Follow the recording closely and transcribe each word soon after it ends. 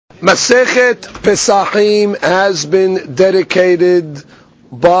Masechet Pesachim has been dedicated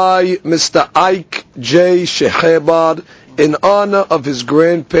by Mr. Ike J. Shehebar in honor of his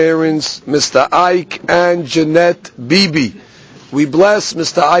grandparents, Mr. Ike and Jeanette Bibi. We bless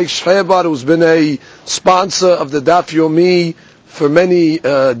Mr. Ike Shehebar, who's been a sponsor of the Daf Yomi for many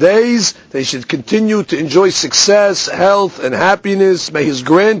days. They should continue to enjoy success, health, and happiness. May his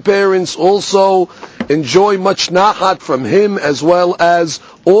grandparents also enjoy much nahat from him, as well as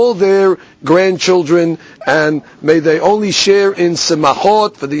all their grandchildren, and may they only share in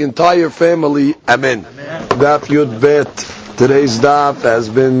semachot for the entire family. Amen. Daf Yud Bet. Today's daf has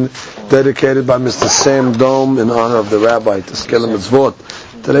been dedicated by Mr. Sam Dome in honor of the Rabbi Teskele Mitzvot.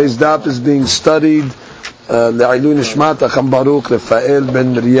 Today's daf is being studied Le'ilui Nishmat Acham Baruch Rafael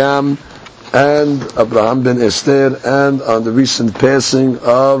ben Miriam and Abraham ben Esther, and on the recent passing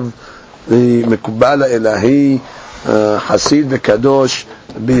of the Mekubala Elahi Hasid Kadosh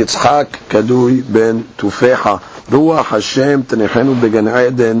Yitzhak Kadui ben Tufeha. Ruach Hashem Tenechenu Began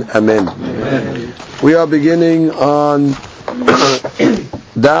Eden. Amen. We are beginning on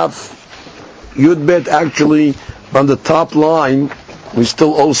Daf Yud Bet. Actually, on the top line, we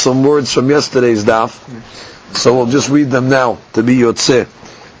still owe some words from yesterday's Daf, so we'll just read them now to be Yotzeh.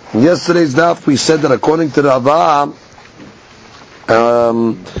 In yesterday's Daf, we said that according to Rava,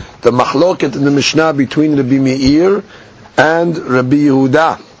 the mahloket in the Mishnah between Rabbi Meir and Rabbi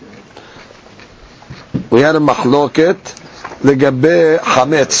Yehuda, we had a mahloket legabe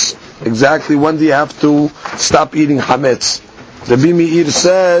chametz. Exactly when do you have to stop eating chametz? Rabbi Meir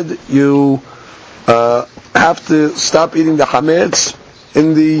said you have to stop eating the chametz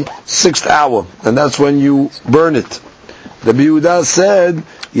in the 6th hour, and that's when you burn it. Rabbi Yehuda said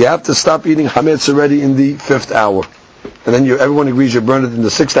you have to stop eating chametz already in the 5th hour, and then everyone agrees you burn it in the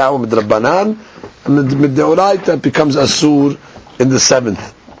 6th hour with Rabbanan, and the Midoraita becomes asur in the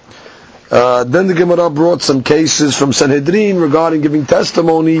 7th. Then the Gemara brought some cases from Sanhedrin regarding giving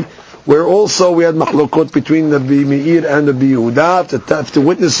testimony, where also we had machlokot between the Rabbi Meir and the Rabbi Yehuda. If the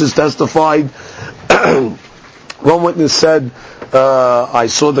witnesses testified, one witness said, I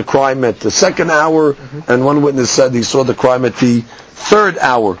saw the crime at the 2nd hour, and one witness said he saw the crime at the 3rd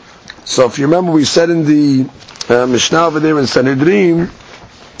hour. So if you remember, we said in the Mishnah over there in Sanhedrin,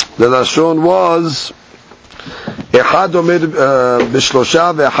 the Lashon was Echad Omer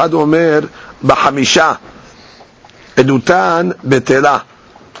B'Shlosha ve'Echad Omer B'Hamisha Edutan Betela.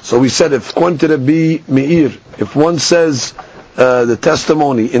 So we said, if according to Rabbi Meir, if one says the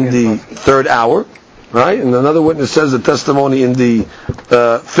testimony in the 3rd hour, right, and another witness says the testimony in the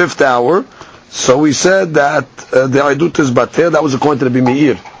 5th hour, so we said that the Aidut is Bater. That was according to Rabbi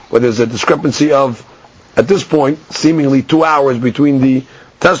Meir, where there's a discrepancy of, at this point, seemingly 2 hours between the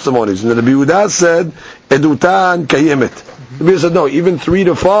testimonies. And the Rabbi Yehuda said, Edutan Kayemet. Rabbi Meir said, no, even 3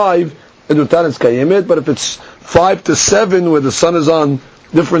 to 5, Edutan is Kayemet, but if it's 5 to 7, where the sun is on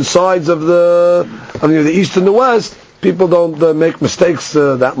different sides of the east and the west, people don't make mistakes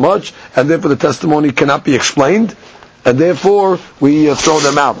that much, and therefore the testimony cannot be explained, and therefore we throw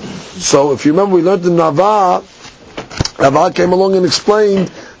them out. So if you remember, we learned in Rava came along and explained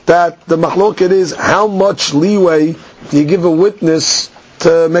that the machloket is how much leeway do you give a witness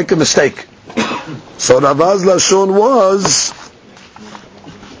to make a mistake. So Rava's lashon was,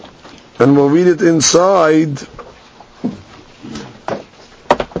 and we'll read it inside,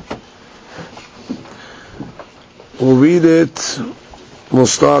 we'll read it, we'll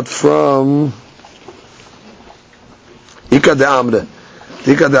start from Ika de Amre.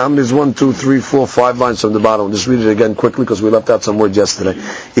 Ika de Amre is 1, 2, 3, 4, 5 lines from the bottom. I'll just read it again quickly because we left out some words yesterday.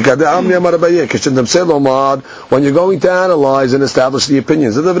 Ika de Amre Amar Abaye, Kishendem Selomad, when you're going to analyze and establish the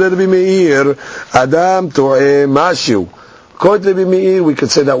opinions of the Rabbi Meir, Adam To'e Mashu. According to Rabbi Meir, we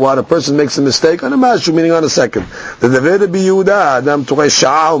could say that what a person makes a mistake on a mashu, meaning on a second. The Rabbi Yehuda, Adam To'e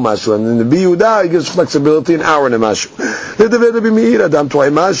Sha'al Mashu, and in the Rabbi Yehuda, he gives flexibility an hour in a mashu. The Rabbi Meir, Adam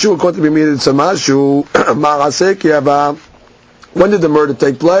To'e Mashu, according to Rabbi Meir, it's a mashu. Ma'aseh Kiava. When did the murder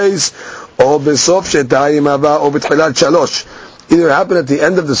take place? Or Besof Shetayim Ava, or B'tchilat Shalosh. Either it happened at the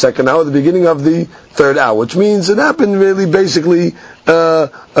end of the 2nd hour, or the beginning of the 3rd hour, which means it happened really basically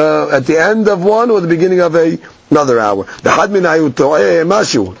at the end of one or the beginning of another hour.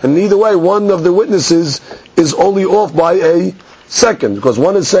 And either way, one of the witnesses is only off by a second, because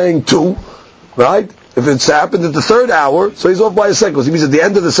one is saying 2, right? If it's happened at the 3rd hour, so he's off by a second. So he means at the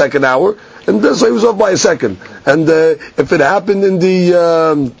end of the 2nd hour, and so he was off by a second. And if it happened at the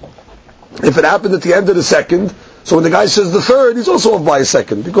end of the 2nd, so when the guy says the 3rd, he's also off by a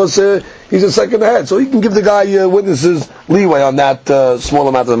second, because he's a second ahead. So he can give the guy witnesses leeway on that small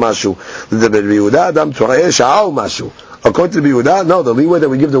amount of mashu. According to Rabbi Yehuda, no, the leeway that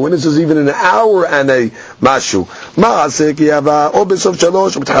we give the witness is even an hour and a mashu.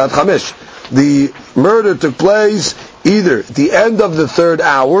 The murder took place either at the end of the 3rd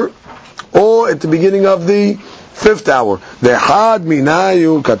hour or at the beginning of the 5th hour.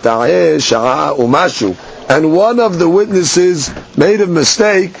 And one of the witnesses made a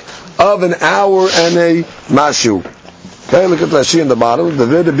mistake of an hour and a mashu. Okay, look at Rashi in the bottom. The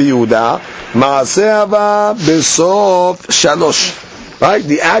Rabbi Yehuda, Ma'aseh besof shalosh. Right,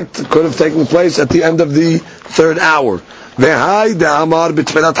 the act could have taken place at the end of the 3rd hour. V'hai de'amar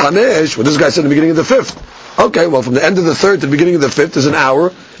b'tfilat chamesh. Well, this guy said in the beginning of the 5th. Okay, well, from the end of the 3rd to the beginning of the 5th is an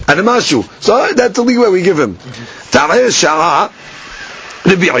hour and a mashu. So that's the leeway we give him. Ta'eh shara.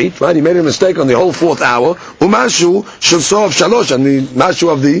 Right, he made a mistake on the whole 4th hour. Umashu shulsof shalosh, and the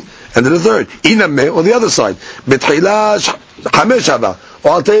mashu of the end of the 3rd. Iname on the other side. Betchilash chamesh haba.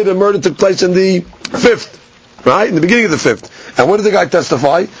 Or I'll tell you the murder took place in the 5th. Right, in the beginning of the 5th. And what did the guy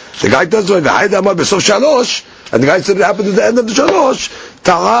testify? The guy testified v'haydamar besof shalosh, and the guy said it happened at the end of the shalosh.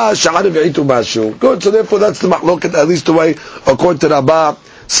 Ta'ah shara v'yitu mashu. Good. So therefore, that's the mahloket, at least the way according to Rabbah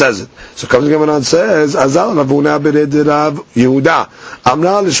says it. So comes the Gemara and says, Azal Ravuna bered Rav Yehuda,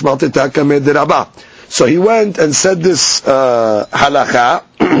 Amna lishmarteta kamed Rabbah. So he went and said this halakha,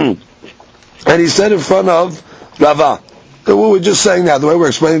 and he said in front of Rabbah. What we're just saying now, the way we're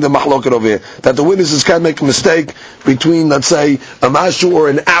explaining the mahloket over here, that the witnesses can make a mistake between, let's say, a mashu or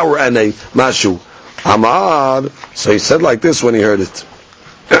an hour and a mashu. Amar. So he said like this when he heard it.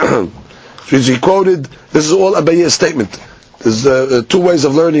 He quoted, this is all Abaye's statement. There's 2 ways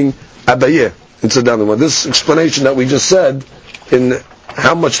of learning Abaye, incidentally. Well, this explanation that we just said, in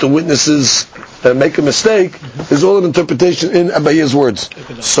how much the witnesses make a mistake, is all an interpretation in Abaye's words.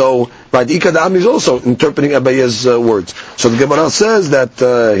 So, right, Ikadam is also interpreting Abaye's words. So the Gemara says that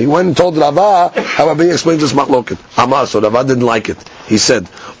he went and told Rava how Abaye explains this machloket. Amar, so Rava didn't like it. He said,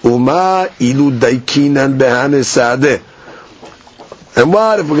 Uma ilu daikinan behane sadeh. And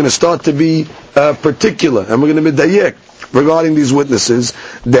what if we're going to start to be particular, and we're going to be dayek regarding these witnesses?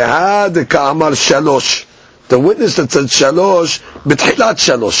 The witness that said shalosh, b'tchilat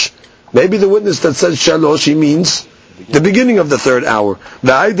shalosh. Maybe the witness that said shalosh, he means the beginning of the 3rd hour.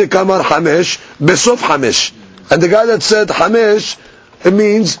 The kamar hamesh, besof hamesh. And the guy that said hamesh, it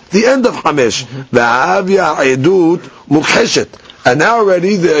means the end of hamesh. V'avya edut mukheshet. And now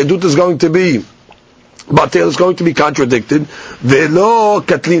already the edut is going to be, batel is going to be contradicted. Velo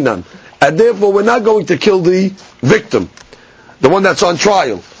katlinan. And therefore we're not going to kill the victim, the one that's on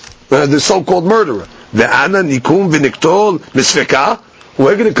trial, the so-called murderer. Ve'ana nikum v'niktol misfeka.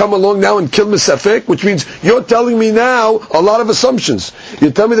 We're going to come along now and kill misafek, which means you're telling me now a lot of assumptions.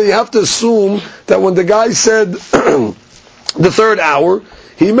 You tell me that you have to assume that when the guy said the 3rd hour,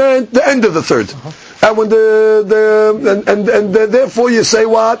 he meant the end of the 3rd. And when therefore you say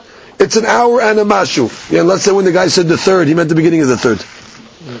what? It's an hour and a mashu. Yeah, let's say when the guy said the 3rd, he meant the beginning of the 3rd.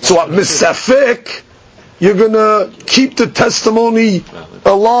 So what? Misafek, you're going to keep the testimony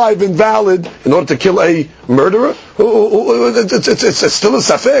alive and valid in order to kill a murderer? It's still a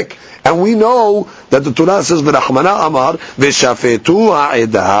safek. And we know that the Torah says, v'rahmana amar, v'shafetu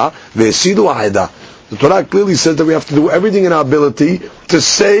ha'edah, v'esidu ha'edah. The Torah clearly says that we have to do everything in our ability to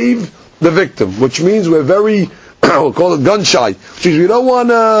save the victim, which means we're very, we'll call it gun shy. Which means we don't want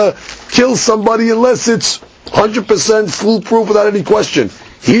to kill somebody unless it's 100% foolproof without any question.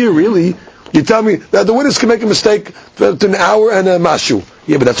 Here, really, you tell me that the witness can make a mistake for an hour and a mashu.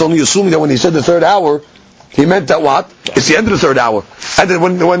 Yeah, but that's only assuming that when he said the 3rd hour, he meant that what? It's the end of the 3rd hour. And then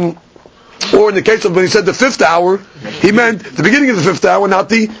when or in the case of when he said the 5th hour, he meant the beginning of the 5th hour, not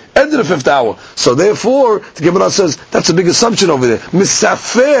the end of the 5th hour. So therefore, the Gemara says, that's a big assumption over there.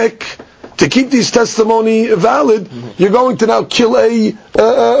 Misafek, to keep these testimony valid, you're going to now kill a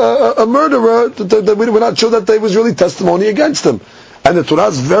murderer that we're not sure that there was really testimony against him. And the Torah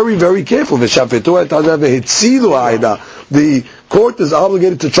is very, very careful. The court is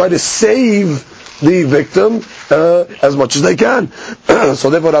obligated to try to save the victim as much as they can. So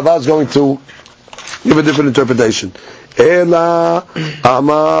therefore Rava is going to give a different interpretation. Ela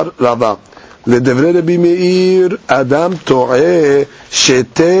Amar Rava. לדברי רבי מאיר, אדם טועה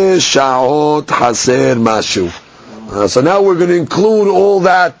שתי שעות חסר משהו. So now we're going to include all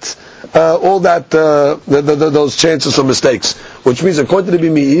that those chances for mistakes, which means according to Rabbi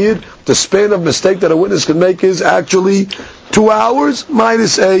Meir, the span of mistake that a witness can make is actually 2 hours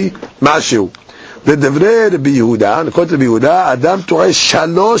minus a mashu. לדברי רבי יהודה, according to Rabbi Yehuda, אדם טועה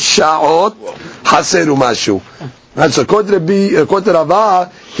 3 שעות חסר משהו. And so according to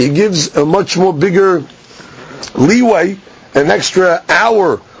Rava, he gives a much more bigger leeway, an extra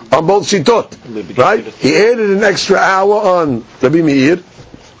hour on both shitot, right? He added an extra hour on Rabbi Meir,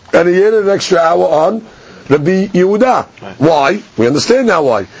 and he added an extra hour on Rabbi Yehuda. Right. Why? We understand now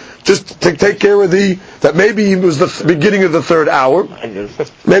why. Just to take care of that maybe it was the beginning of the third hour,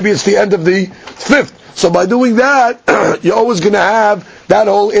 maybe it's the end of the fifth. So by doing that, you're always going to have that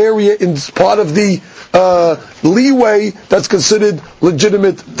whole area in part of the leeway that's considered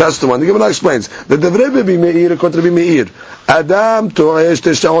legitimate testimony. The Gemara explains the Devrei Rabbi Meir contra Rabbi Meir. Adam to'eh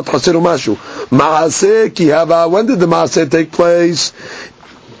shte sha'ot chaser u'mashu. Ma'aseh ki hava. When did the Ma'aseh take place?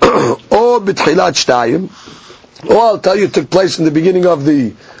 Or b'tchilat shtayim. Or I'll tell you, it took place in the beginning of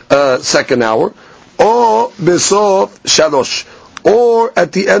the second hour. Or besof shalosh. Or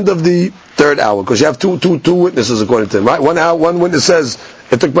at the end of the third hour, because you have two witnesses according to him, right? One witness says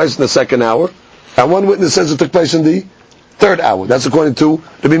it took place in the second hour, and one witness says it took place in the third hour. That's according to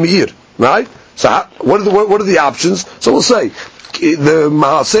Rabbi Meir, right? So what are the options? So we'll say the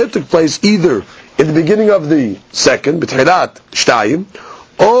Maaseh took place either in the beginning of the second, b'tchilat shtayim,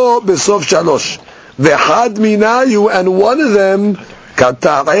 or besof shalosh. V'chad minayu, and one of them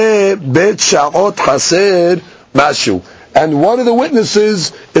katareh bet sha'ot chaser mashu. And one of the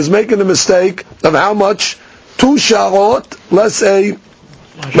witnesses is making a mistake of how much? 2 sha'ot, less a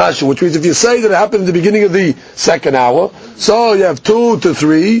mashu. Which means if you say that it happened at the beginning of the second hour, so you have 2 to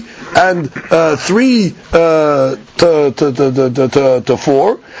 3, and 3 to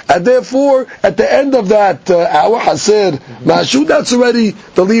 4, and therefore at the end of that hour, haser mashu, that's already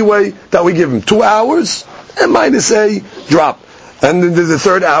the leeway that we give him. 2 hours, and minus a drop. And then the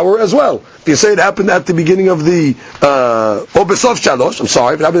third hour as well. If you say it happened at the beginning of the or besof shalosh, if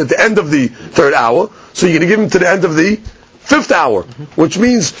it happened at the end of the third hour, so you're going to give him to the end of the fifth hour, which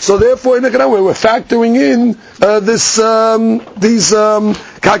means, so therefore we're factoring in these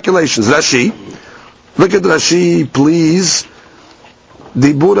calculations. Rashi, look at Rashi, please.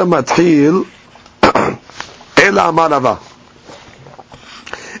 Dibura matchil ela amarava.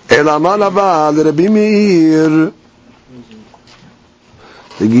 Ela amarava l'Rabbi Meir.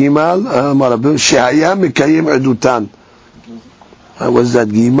 Gimal, Shaya Mikayim Edutan. Was that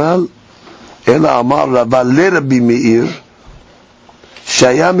Gimal? Ela Amar Rava le Rabbi Meir.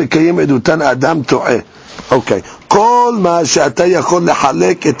 Shaya Mikayim Edutan Adam To'eh. Okay. Kol ma she'ata yachol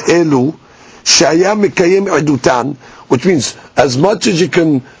lehalek et elu Shaya Mikayim Edutan, which means as much as you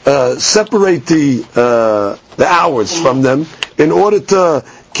can separate the hours from them in order to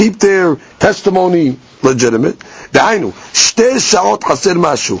keep their testimony legitimate. דהיינו, 2 שעות חסר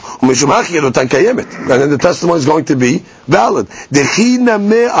משהו, ומשום הכי אותן קיימת, and then the testimony is going to be valid. דכי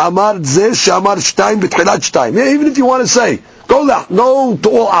נמה אמר זה שאמר 2 בתחילת 2. Even if you want to say, go to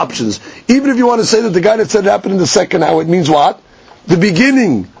all options. Even if you want to say that the guy that said it happened in the second hour, it means what? The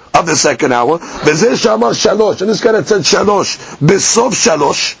beginning of the second hour. וזה שאמר 3, and this guy that said 3, בסוף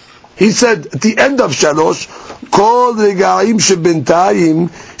 3, he said at the end of 3, כל רגעים שבינתיים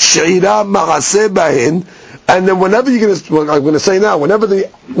שעירה מעשה בהן, and then whenever I'm going to say now, whenever the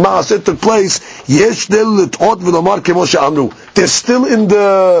Maaseh took place, yesh del l'tot v'lomar kemo she'amru. They're still in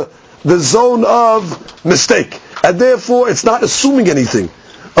the zone of mistake, and therefore it's not assuming anything.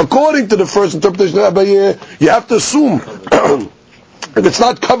 According to the first interpretation of Abaye, you have to assume if it's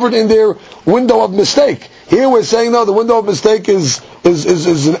not covered in their window of mistake. Here we're saying no, the window of mistake is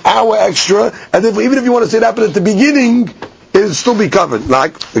an hour extra, and even if you want to say it happened at the beginning, it'll still be covered.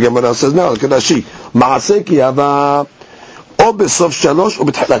 Like the Gemara says now, look at Rashi. Maaseh ki hava or besof 3 or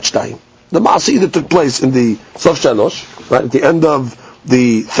b'tchilat 2. The Maaseh either took place in the sof 3, right, at the end of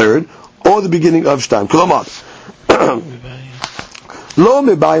the third, or the beginning of 2. Kolomar. Lo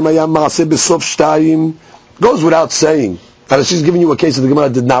mebayim haya Maaseh besof 2. Goes without saying. And she's giving you a case that the Gemara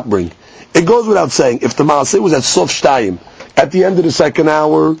did not bring. It goes without saying, if the Maaseh was at sof 2, at the end of the second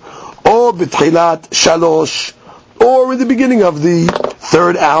hour, or b'tchilat 3, or in the beginning of the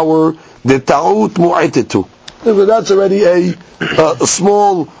third hour, the ta'ut mu'aitetu. That's already a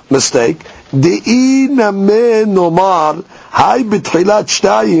small mistake. De'i nameh nomar hay b'tchilat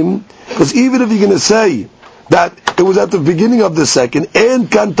 2, because even if you're going to say that it was at the beginning of the second, en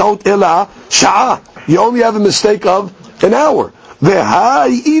kan ta'ut ela sha'a, you only have a mistake of an hour.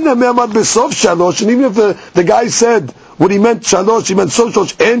 Ve'hay nameh amar besof 3, and even if the guy said what he meant 3, he meant sof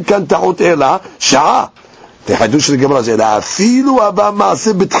 3, en kan ta'ut ela sha'a. The Hadush of the Gemara said,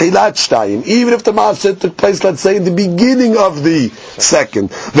 even if the Maaseh took place, let's say, in the beginning of the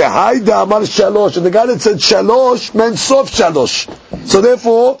second. And the guy that said 3 meant sof 3. So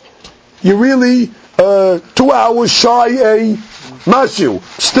therefore, you really 2 hours shy a mashu.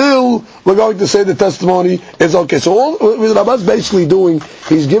 Still, we're going to say the testimony is okay. So all Rabba's basically doing,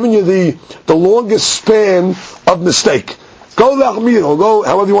 he's giving you the longest span of mistake. Go lachmir, or go,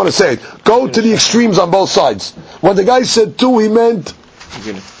 however you want to say it. Go to the extremes on both sides. When the guy said 2, he meant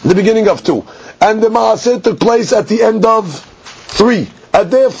the beginning of 2. And the maaseh took place at the end of 3.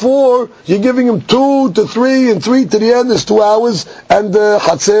 And therefore, you're giving him 2 to 3, and 3 to the end is 2 hours, and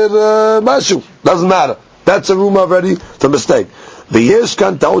Hatzer Mashu. Doesn't matter. That's a room already, it's a mistake. ויש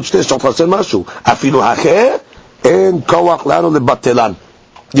כאן טעות שתי שעות חסר משהו. אפילו אחר, אין כוח לנו לבטלן.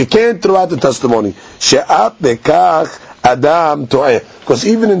 You can't throw out the testimony. שאף בכך Adam to'eh. Because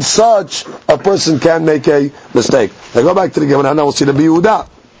even in such, a person can make a mistake. Now go back to the Gemara, now we'll see the Yehuda.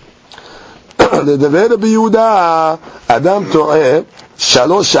 The Yehuda, Adam to'eh,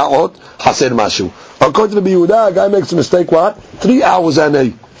 3 sha'ot, haser mashu. According to the Yehuda, a guy makes a mistake, what? 3 hours and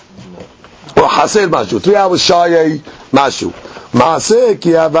a, or haser mashu, 3 hours shy a mashu. Maaseh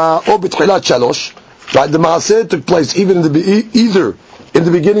ki hava, o b'tchilat 3. Right, the Maaseh took place either in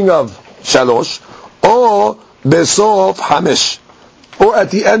the beginning of 3, or Besof Hamish, or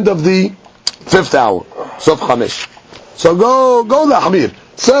at the end of the 5th hour, Sof Hamish. So go Lahmir.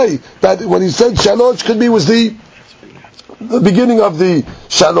 Say that when he said Shalosh, could be was the beginning of the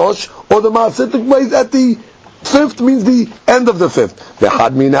Shalosh, or the Maaseh took place at the 5th, means the end of the 5th.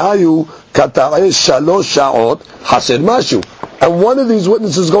 V'chad minayu kata'eh 3 sha'ot haser mashu. And one of these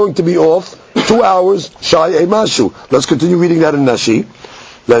witnesses is going to be off 2 hours shy a mashu. Let's continue reading that in Nashi.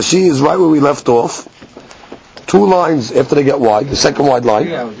 Nashi is right where we left off. 2 lines after they get wide, the second wide line.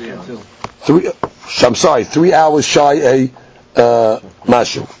 3 hours shy a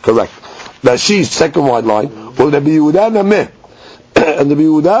mashu. Correct. Nashi, second wide line. And the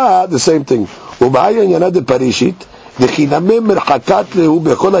Yehuda, the same thing. When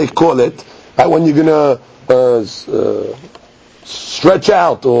you're going to stretch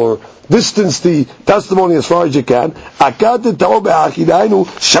out or distance the testimony as far as you can. Go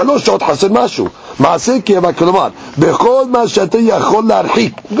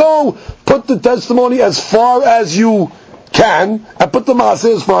put the testimony as far as you can, and put the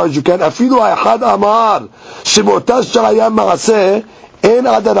maaseh as far as you can.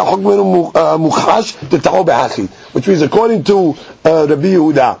 Which means, according to Rabbi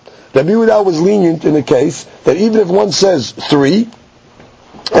Yehuda, Rabbi Yehuda was lenient in the case that even if one says 3,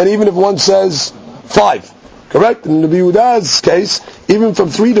 and even if one says 5, correct? In Rabbi Yehuda's case, even from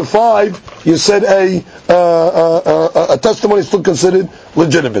 3 to 5, you said a testimony is still considered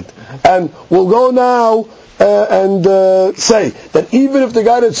legitimate. And we'll go now and say that even if the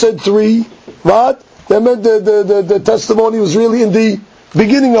guy that said 3, right, that meant the testimony was really in the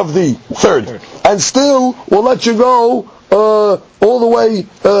beginning of the 3rd, and still we'll let you go all the way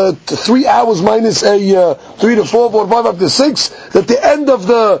to 3 hours minus a 3 to 4, 4 to 5 up to 6. At the end of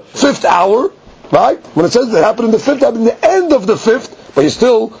the 5th hour, right? When it says that happened in the 5th, happened in the end of the 5th, but you're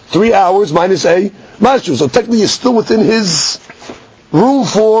still 3 hours minus a mashu. So technically, you're still within his room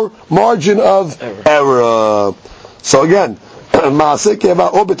for margin of error. So again, maaseh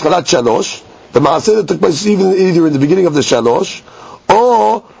keva o betchalat 3. The maaseh that took place either in the beginning of the 3,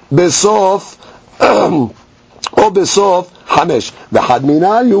 or besof. Or besof hamesh. V'chad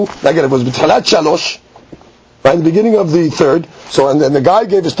minayu. Again, it was b'tchalat 3, right in the beginning of the 3rd. So, and then the guy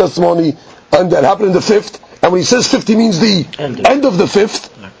gave his testimony, and that happened in the 5th. And when he says 50, means the end of the 5th.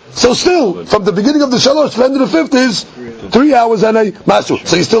 So still, from the beginning of the 3 to the end of the 5th is 3 hours and a mashu.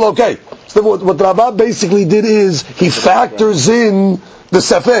 So he's still okay. So what Rabbah basically did is he factors in the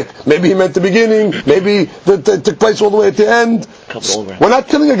safek. Maybe he meant the beginning. Maybe that took place all the way at the end. We're not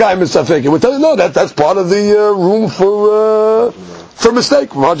killing a guy in safek. We're telling no, that's part of the room for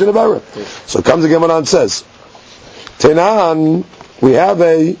mistake, margin of error. So it comes again and says, Tenan, we have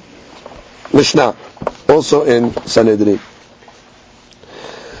a Mishnah also in Sanhedrin.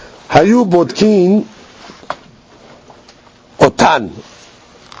 Hayu bodkin otan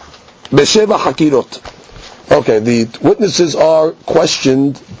b'sheva hakirot. Okay, the witnesses are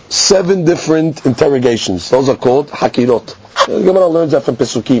questioned 7 different interrogations. Those are called hakirot. The Gemara learns that from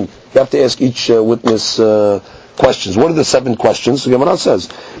Pesukim. You have to ask each witness questions. What are the 7 questions? The Gemara says,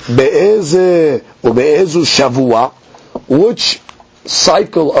 Be'eze or be'ezu shavua, which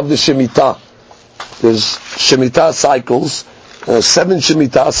cycle of the Shemitah? There's Shemitah cycles, 7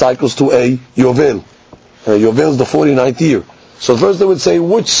 Shemitah cycles to a Yovel. Yovel is the 49th year. So first they would say,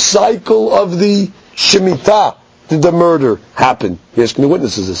 which cycle of the Shemitah did the murder happen? You're asking the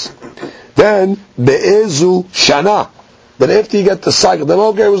witnesses this. Then, Be'ezu Shana. Then after you get the cycle, then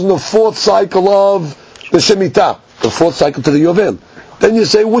okay, it was in the 4th cycle of the Shemitah, the 4th cycle to the Yovel. Then you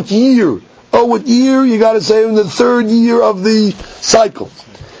say, what year? Oh, what year? You got to say in the 3rd year of the cycle.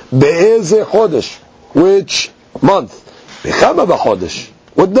 Be'eze Chodesh. Which month? Bechama b'Chodesh.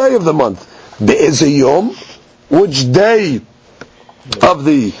 What day of the month? Be'eze Yom. which day of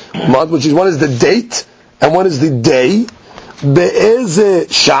the month, which is one is the date and one is the day. Be'eze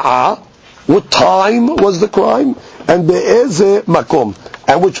sha'a, what time was the crime, and be'eze makom,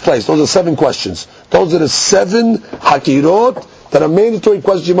 and which place. Those are 7 questions. Those are the 7 hakirot that are mandatory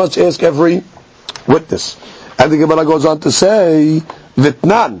questions you must ask every witness. And the Gemara goes on to say,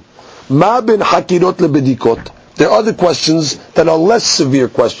 Vitnan, ma bin hakirot lebedikot. There are other questions that are less severe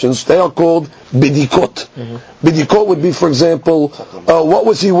questions. They are called bidikot. Bidikot would be, for example, what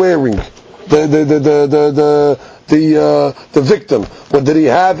was he wearing? The victim. Well, did he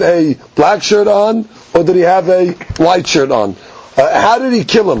have a black shirt on, or did he have a white shirt on? How did he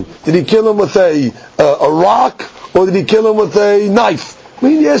kill him? Did he kill him with a rock, or did he kill him with a knife? I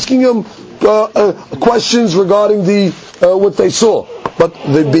mean, you're asking him questions regarding what they saw. But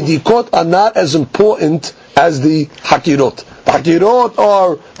the bidikot are not as important as the hakirot. The hakirot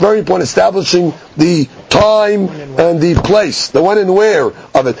are very important, establishing the time and the place, the when and where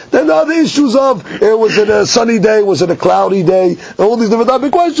of it. Then the other issues of, was it a sunny day, was it a cloudy day, and all these different type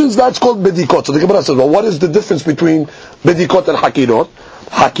of questions, that's called bidikot. So the Gemara says, well, what is the difference between bidikot and hakirot?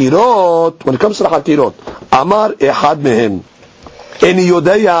 Hakirot, when it comes to the hakirot, amar ehad mehem, eni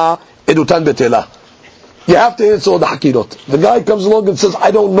yodeya edutan betela. You have to answer all the hakirot. The guy comes along and says,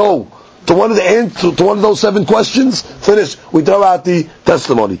 I don't know. To one of those 7 questions, finish. We throw out the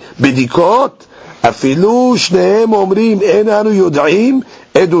testimony. Bidikot, afilu shnehem omrim en anu yoda'im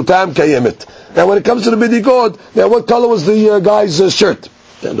edutam kayemet. Now when it comes to the bidikot, now what color was the guy's shirt?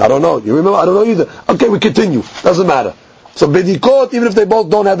 I don't know. You remember? I don't know either. Okay, we continue. Doesn't matter. So bidikot, even if they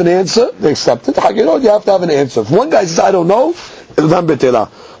both don't have an answer, they accept it. Hakirot, you have to have an answer. If one guy says, I don't know, edutam betela.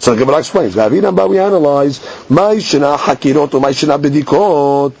 So the Gemara explains. We analyze my shena hakirot or my shena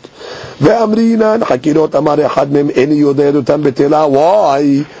bidikot. Ve'amrinan hakirot amar echad mem eni yodeh edutam betela.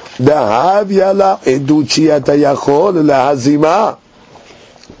 Why? Dahavya la edut she'ata yachol lahazima.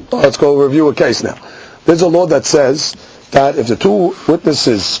 Let's go review a case now. There's a law that says that if the 2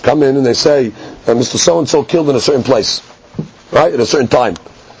 witnesses come in and they say Mr. So-and-so killed in a certain place, right, at a certain time,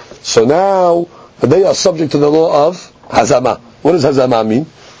 so now they are subject to the law of hazama. What does hazama mean?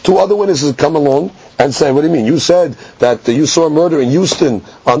 2 other witnesses come along and say, what do you mean? You said that you saw a murder in Houston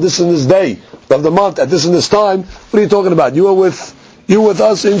on this and this day of the month at this and this time. What are you talking about? You were with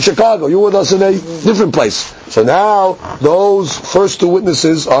us in Chicago. You were with us in a different place. So now those first 2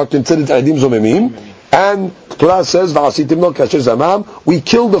 witnesses are considered adim zomimim, and the Torah says, we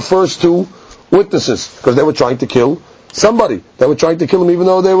killed the first 2 witnesses because they were trying to kill somebody. They were trying to kill them even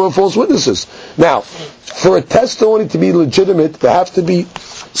though they were false witnesses. Now, for a testimony to be legitimate, they have to be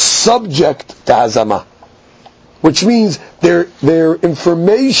subject to hazama, which means their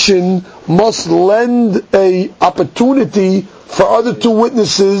information must lend a opportunity for other 2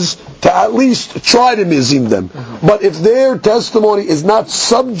 witnesses to at least try to mizim them. But if their testimony is not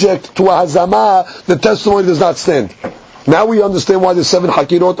subject to a hazama, the testimony does not stand. Now we understand why the 7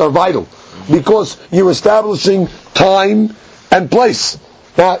 hakirot are vital, because you're establishing time and place.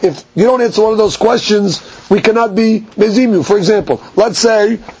 Now, if you don't answer one of those questions, we cannot be mezimu. For example, let's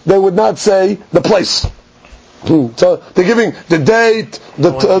say they would not say the place. So they're giving the date,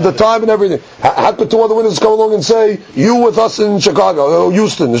 the time, and everything. How could 2 other witnesses come along and say you with us in Chicago,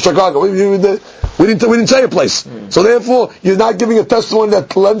 Houston, Chicago? We didn't say a place. So therefore, you're not giving a testimony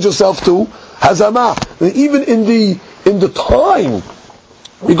that lends yourself to hazama. Even in the time,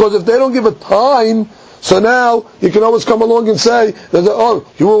 because if they don't give a time, so now you can always come along and say, oh,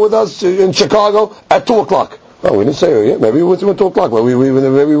 you were with us in Chicago at 2 o'clock. Oh, we didn't say it yet. Maybe we went to 2 o'clock. Maybe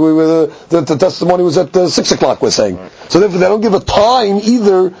the testimony was at 6 o'clock, we're saying. So therefore they don't give a time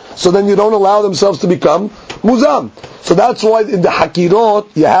either, so then you don't allow themselves to become muzam. So that's why in the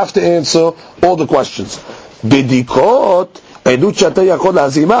hakirot, you have to answer all the questions. Bidikot, edut she'ata yachol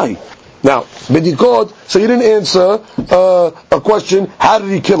lahazimai. Now, bidikot, so you didn't answer a question, how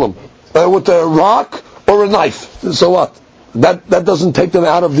did he kill him? With a rock or a knife? So what? That doesn't take them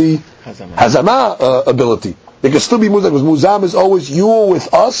out of the hazama ability. They can still be muzam, because muzam is always you were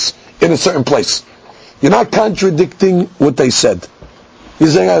with us in a certain place. You're not contradicting what they said. You're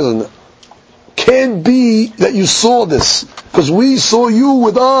saying, can't be that you saw this, because we saw you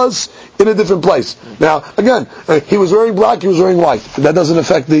with us in a different place. Now, again, he was wearing black, he was wearing white. That doesn't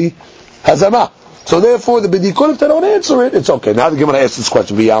affect the hazama. So therefore, the bidikot, if they don't answer it, it's okay. Now they're going to ask this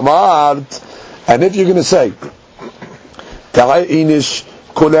question. And if you're going to say,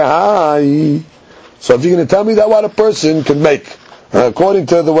 so if you're going to tell me that what a person can make, according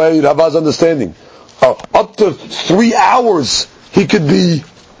to the way Rava's understanding, up to 3 hours he could be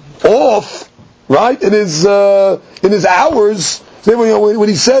off, right, in his hours, So when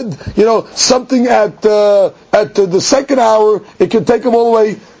he said, something at the second hour, it can take him all the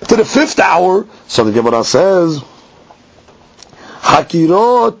way to the fifth hour. So the Gemara says,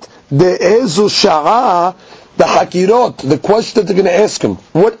 Hakirot de'ezu sha'a, the Hakirot, the question that they're going to ask him,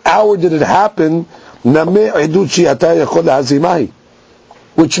 what hour did it happen? Nameh edut shi'ata yachol hazimahi.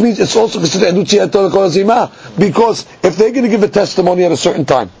 Which means it's also considered edut shi'ata yachol hazimah, because if they're going to give a testimony at a certain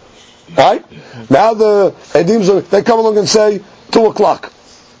time, right? Now the Edims, they come along and say 2 o'clock.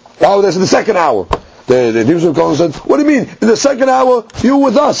 Now there's the second hour. The Edims will come and say, what do you mean? In the second hour, you were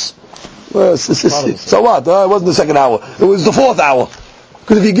with us. So what? It wasn't the second hour. It was the fourth hour.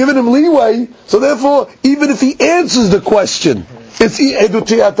 Because if you're giving him leeway, so therefore, even if he answers the question, it's edut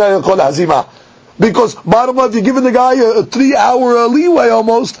shi'ata yachol hazimah. Because bottom line, you're giving the guy a 3-hour leeway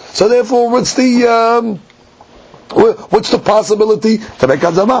almost. So therefore, what's the possibility to make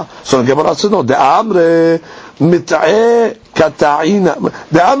hazama? So the Gemara says, no, the amre mit'eh kata'ina.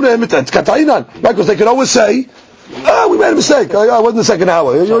 The amre mit'eh kata'ina. Because they can always say, we made a mistake. It wasn't the second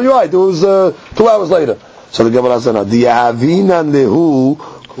hour. You're right. It was 2 hours later. So the Gemara says, no, di'avina lehu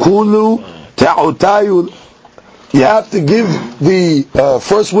kulu ta'utayu. You have to give the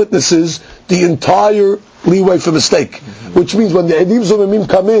first witnesses the entire leeway for mistake. Which means when the Edim Zomimim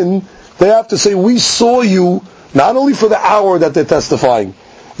come in, they have to say, we saw you, not only for the hour that they're testifying,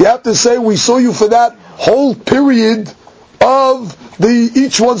 you have to say, we saw you for that whole period of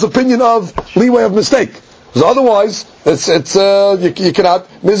each one's opinion of leeway of mistake. Because otherwise, you cannot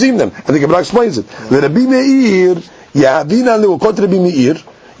mizim them. And the Gemara explains it. The Rabbi Meir, Ya'avina le'ukot Rabbi Meir,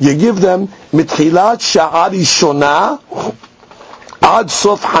 you give them mitchilat sha'ari shona ad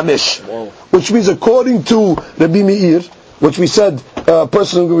sof hamesh, which means according to Rabbi Meir, which we said,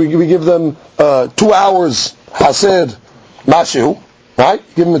 personally we give them 2 hours haser mashu, right?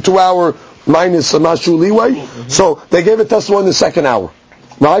 Give them a 2 hour minus a mashu leeway. So they gave a testimony in the second hour,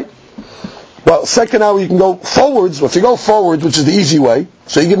 right? Well, second hour you can go forwards. Well, if you go forwards, which is the easy way,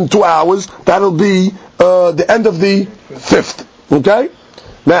 so you give them 2 hours, that'll be the end of the fifth. Okay.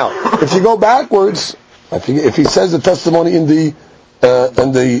 Now, if you go backwards, if he says the testimony in the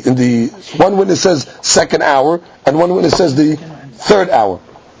one witness says second hour and one witness says the third hour,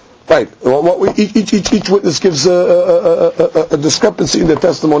 right? Each witness gives a discrepancy in the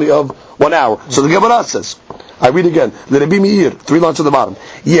testimony of 1 hour. So the Gemara says, I read again. The Rabbi Meir, 3 lines to the bottom.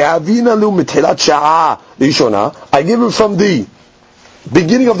 I give him from the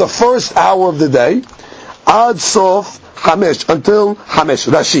beginning of the first hour of the day, ad sof Hamesh, until Hamesh,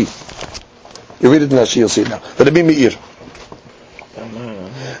 Rashi. You read it in Rashi, you'll see it now. The Rabbi Meir.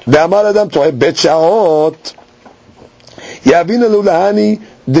 De'amar adam to'eh bet sha'ot yavina lulahani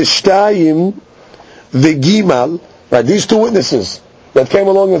deshtayim vegimal. Right, these 2 witnesses that came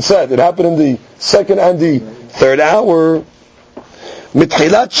along and said it happened in the second and the third hour.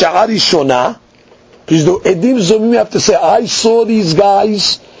 Mitchilat sha'ari shona. Because the Edim Zomim have to say, I saw these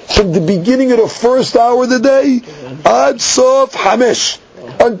guys from the beginning of the first hour of the day, ad sof hamesh,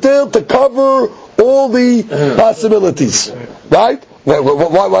 until to cover all the possibilities, right?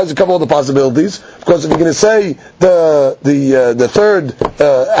 Why does it cover all the possibilities? Because if you're going to say the third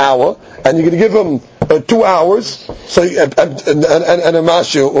hour, and you're going to give them 2 hours, so and a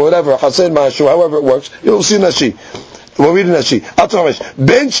mashu or whatever, hasen mashu, however it works, you'll see Nashi. We'll read Nashi.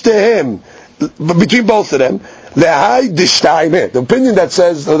 Bench to him between both of them. The opinion that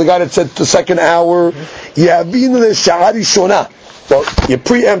says, the guy that said the second hour, well, you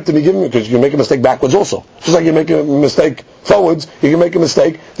preempt him, you give him, because you can make a mistake backwards also. Just like you make a mistake forwards, you can make a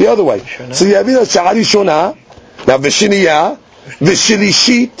mistake the other way. So yavina sha'ari shona, now v'shiniya,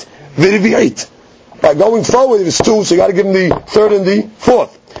 v'shilishit, v'rivi'it. By going forward, it's 2, so you got to give him the third and the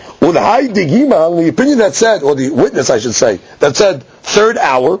fourth. Well, the opinion that said, or the witness I should say, that said third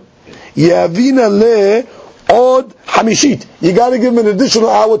hour, yavina le od hamishit. You got to give him an additional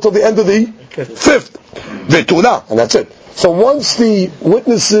hour till the end of the fifth. V'tula, and that's it. So once the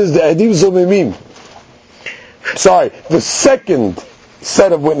witnesses, the Edim Zomimim, the second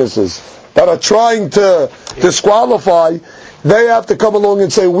set of witnesses that are trying to disqualify, they have to come along and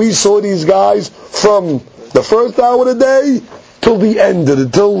say, we saw these guys from the first hour of the day till the end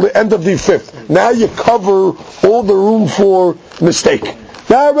of the fifth. Now you cover all the room for mistake.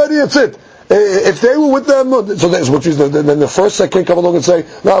 Now already it's it. If they were with them, so that's which is then the first set can come along and say,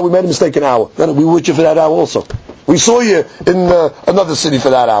 no, we made a mistake an hour. Then we were with you for that hour also. We saw you in another city for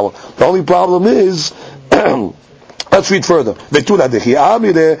that hour. The only problem is, let's read further. When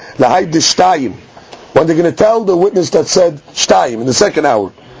they're going to tell the witness that said shtayim in the second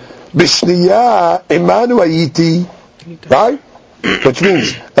hour, b'shniya imanu hayiti, right? Which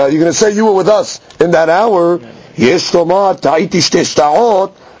means you're going to say you were with us in that hour. יש לומר, טעיתי שתי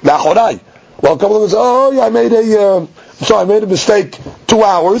שעות לאחוריי. Well, a couple of them say, oh yeah, I made a mistake 2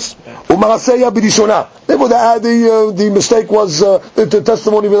 hours. U'maraseya b'rishona. The mistake was, the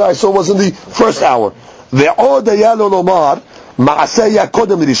testimony that I saw was in the first hour. Ve'od היה לו לומר, מעשייה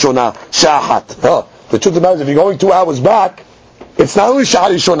קודם לראשונה, שעה אחת. The truth of the matter is, if you're going 2 hours back, it's not only שעה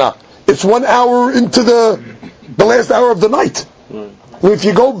ראשונה, it's 1 hour into the last hour of the night. If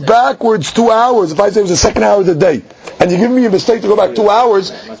you go backwards 2 hours, if I say it was the second hour of the day, and you give me a mistake to go back 2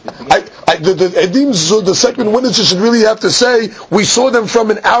 hours, the second witnesses should really have to say, we saw them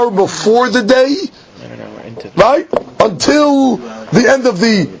from an hour before the day, right? Until the end of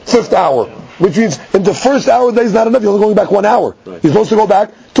the 5th hour. Which means, in the first hour of the day is not enough, you're only going back 1 hour. You're supposed to go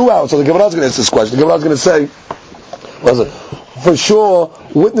back 2 hours. So the Gemara is going to answer this question. The Gemara is going to say, for sure,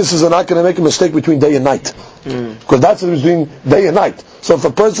 witnesses are not going to make a mistake between day and night. Because that's what between day and night. So if a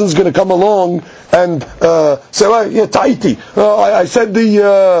person's going to come along and say, well, yeah, ta'iti. I said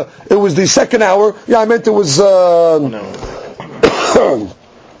it was the second hour. Yeah, I meant it was 2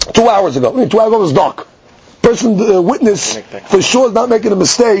 hours ago. 2 hours ago was dark. Person, witness, for sure is not making a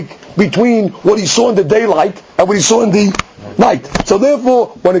mistake between what he saw in the daylight and what he saw in the night. So therefore,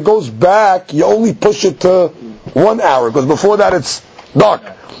 when it goes back, you only push it to 1 hour, because before that it's dark.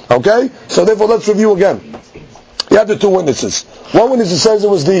 Okay? So therefore, let's review again. You have the two witnesses. One witness says it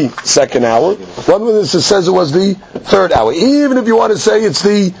was the second hour. One witness says it was the third hour. Even if you want to say it's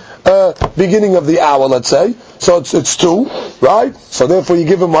the beginning of the hour, let's say. So it's 2, right? So therefore you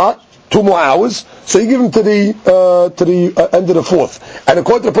give him what? 2 more hours. So you give him to the end of the 4th. And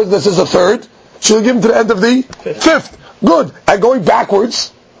according to the person that says the 3rd, so you give him to the end of the 5th. Good. And going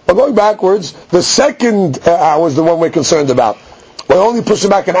backwards, the second hour is the one we're concerned about. We're only pushing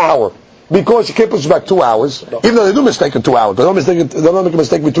back an hour. Because you can't push back 2 hours, even though they do mistake in 2 hours. They don't make a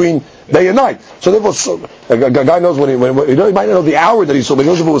mistake between day and night. So therefore, a guy knows when he might not know the hour that he saw, but he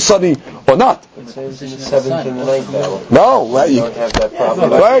knows if it was sunny or not. It says the 7th and the 9th hour. No, wait. You don't have that problem.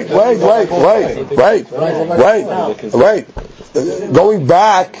 Wait. Going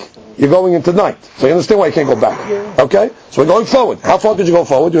back, you're going into night. So you understand why you can't go back. Okay? So we're going forward. How far could you go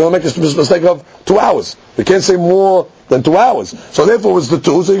forward? You don't make a mistake of 2 hours. You can't say more than 2 hours. So therefore it's the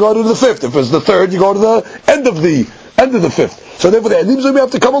 2, so you go to the 5th. If it's the 3rd, you go to the end of the 5th. So therefore the Edim Zumi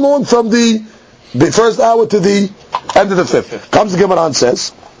have to come along from the first hour to the end of the 5th. Comes the Gemara and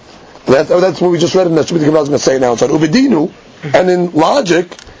says, that's what we just read in the Gemara is going to say now. It's on Ubedinu, and in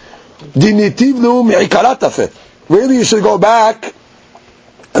logic, Dinitivnu mi'ikaratafeh. Really you should go back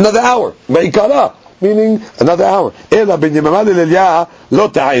another hour. Me'ikara, meaning another hour. Ela ben Yemamah leliyah lo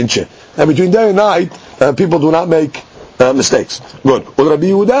ta'inche. And between day and night, people do not make mistakes. Good. And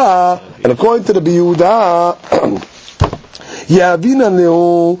according to Rabbi Yehuda, Yavina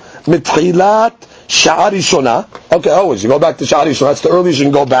leu mitchilat sha'a rishona. Okay, always you go back to sha'a rishona. That's the earliest you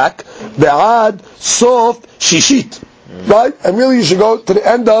can go back. Be'ad sof shishit. Right? And really you should go to the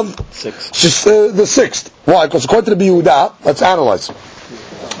end of the 6th. Why? Because according to Rabbi Yehuda, let's analyze.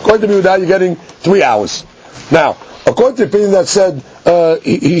 According to Rabbi Yehuda, you're getting 3 hours. Now, according to the opinion that said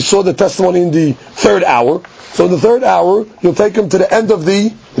he saw the testimony in the 3rd hour, so in the 3rd hour you'll take him to the end of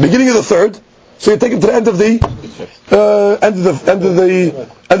the beginning of the 3rd, so you take him to the end of the end of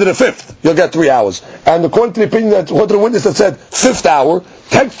the 5th. You'll get 3 hours. And according to the opinion that according to the witness that said 5th hour,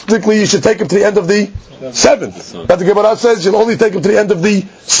 technically you should take him to the end of the 7th. But the Gemara says you'll only take him to the end of the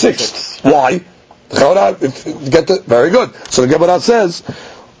 6th. Why? Very good. So the Gemara says.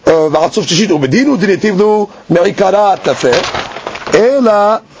 We're going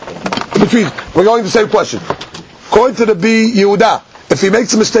to say the question. According to the B Yehuda, if he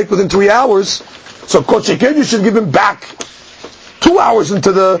makes a mistake within 3 hours, so of course you should give him back 2 hours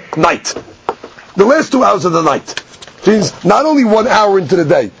into the night. The last 2 hours of the night. Which means not only 1 hour into the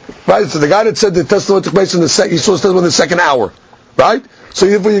day. Right? So the guy that said the testimony took place in he saw his testimony in the 2nd hour. Right? So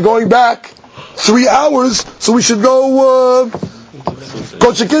if you're going back 3 hours, so we should go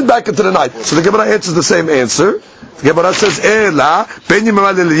Shekin back into the night. So the Gemara answers the same answer. The Gemara says, Ela, ben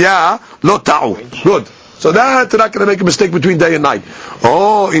Yemamah leliyah lo ta'u. Good. So that they're not going to make a mistake between day and night.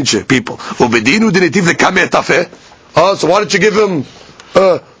 Oh, inche, people. Ubedinu dinitiv lekameh tafeh. Oh, so why don't you give him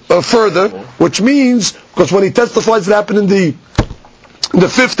further? Which means, because when he testifies it happened in the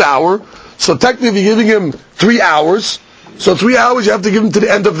 5th hour, so technically if you're giving him 3 hours, so 3 hours you have to give him to the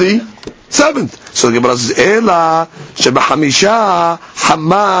end of the 7th. So the Gemara says, Ela shebachamisha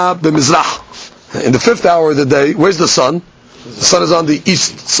hama b'mizrach. In the 5th hour of the day, where's the sun? The sun is on the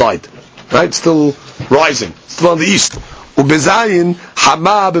east side, right? Still rising, still on the east. Ubezayin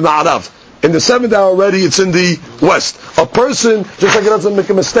hama b'ma'arav. In the 7th hour already, it's in the west. A person, just like he doesn't make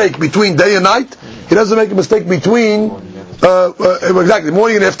a mistake between day and night, he doesn't make a mistake between exactly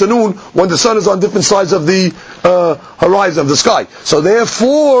morning and afternoon when the sun is on different sides of the horizon of the sky. So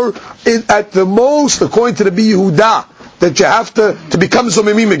therefore, at the most, according to the Yehuda, that you have to become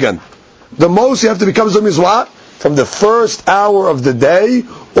Zomimim again. The most you have to become Zomimim is what? From the first hour of the day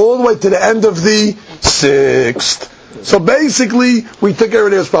all the way to the end of the 6th. So basically, we took care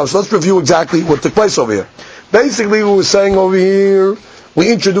of this problem. So let's review exactly what took place over here. Basically, we were saying over here, we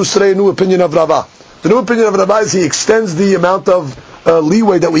introduced today a new opinion of Rava. The new opinion of Rava is he extends the amount of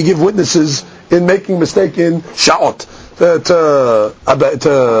leeway that we give witnesses in making mistake in Sha'ot.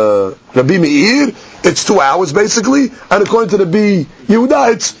 To Rabbi Meir, it's 2 hours basically, and according to Rabbi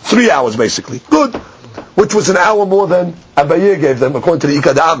Yehuda, it's 3 hours basically. Good. Which was an hour more than Abaye gave them, according to the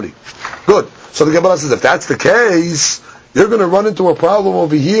Ikad Amri. Good. So the Gemara says, if that's the case, you're going to run into a problem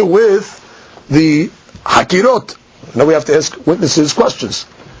over here with the Hakirot. Now we have to ask witnesses questions.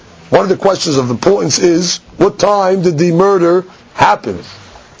 One of the questions of importance is, what time did the murder happen?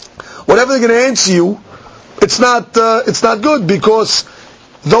 Whatever they're going to answer you, it's not good, because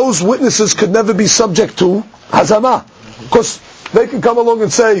those witnesses could never be subject to Hazamah. Because they can come along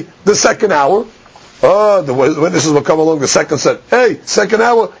and say, the second hour. The witnesses will come along the second, said, hey, second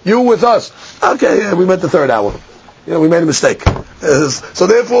hour, you with us. Okay, yeah, we meant the third hour. We made a mistake. So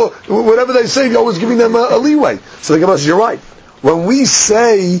therefore, whatever they say, you're always giving them a leeway. So the Gemara says, you're right. When we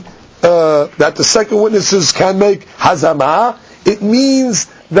say that the second witnesses can make hazamah, it means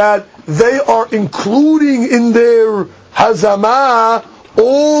that they are including in their hazamah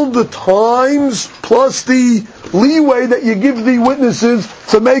all the times plus the leeway that you give the witnesses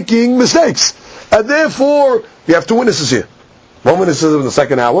for making mistakes. And therefore, you have two witnesses here. One witness is in the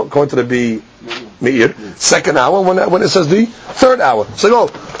second hour, according to the Meir. Second hour, one witness says the third hour.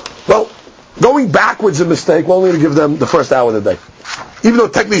 So going backwards is a mistake. We're only going to give them the first hour of the day. Even though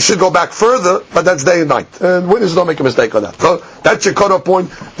technically you should go back further, but that's day and night. And witnesses don't make a mistake on that. So that's your cutoff point.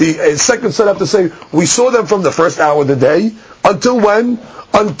 The second set have to say, we saw them from the first hour of the day, until when?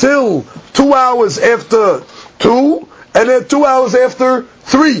 Until 2 hours after 2, and then 2 hours after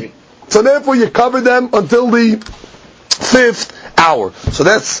 3. So therefore you cover them until the 5th hour. So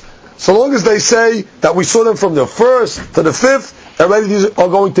that's, so long as they say that we saw them from the 1st to the 5th, already these are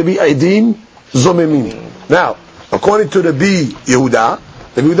going to be Eidim Zomimim. Now, according to the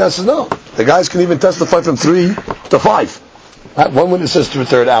Yehuda says no. The guys can even testify from 3 to 5. One witness says to the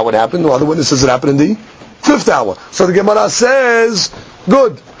third hour it happened, the other witness says it happened in the 5th hour. So the Gemara says,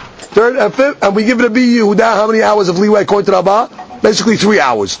 good, 3rd and 5th, and we give the Yehuda how many hours of leeway according to Rabbah? Basically 3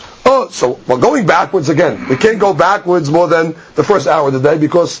 hours. So we're going backwards again. We can't go backwards more than the first hour of the day,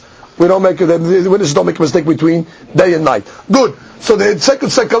 because we don't make the witnesses don't make a mistake between day and night. Good. So the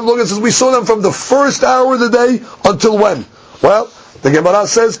second look says we saw them from the first hour of the day until when? Well, the Gemara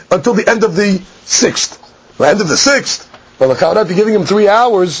says until the end of the 6th. The end of the 6th. Well, if you're giving him 3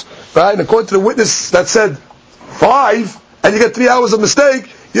 hours, right? And according to the witness that said 5, and you get 3 hours of mistake,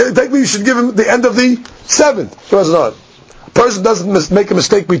 technically you should give him the end of the 7th. So a person doesn't make a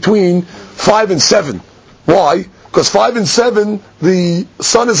mistake between 5 and 7. Why? Because 5 and 7, the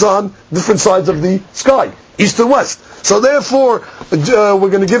sun is on different sides of the sky, east and west. So therefore, we're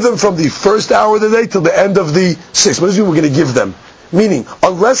going to give them from the first hour of the day till the end of the 6th. What does it mean we're going to give them? Meaning,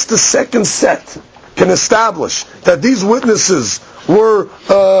 unless the second set can establish that these witnesses were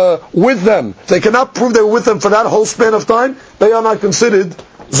with them, they cannot prove they were with them for that whole span of time, they are not considered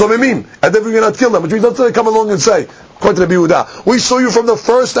Zomimim. And then we cannot kill them. Which means they come along and say, according to the Yehuda, we saw you from the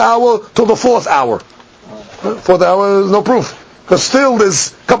first hour till the 4th hour. 4th hour is no proof. Because still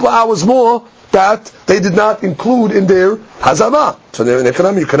there's a couple of hours more that they did not include in their hazamah. So in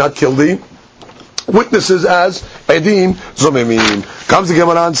economy you cannot kill the witnesses as Edim Zomimim. Comes the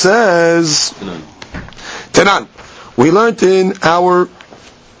Gemara and says, Tenan, we learned in our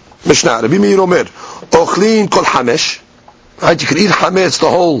Mishnah, Rabbi Meir Omer, Ochlin kol hamesh, right, you can eat hametz the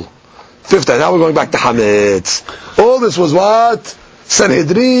whole 5th day. Now we're going back to hametz. All this was what?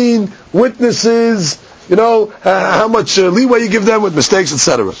 Sanhedrin, witnesses, how much leeway you give them with mistakes,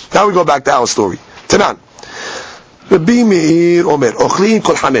 etc. Now we go back to our story. Tanan. Rabbi Meir Omer, Ochlin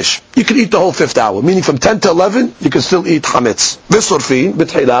kol hamesh. You can eat the whole 5th hour, meaning from 10 to 11, you can still eat hametz. V'sorfin,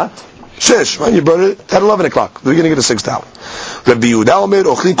 b'tchilat, shesh, right? You burn it at 11 o'clock, the beginning of the 6th hour. Rabbi Yehuda Omer,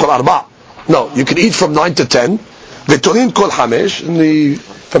 Ochlin kol arba. No, you can eat from 9 to 10. V'tolin kol hamesh,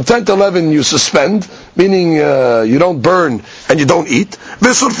 from 10 to 11 you suspend, meaning you don't burn and you don't eat.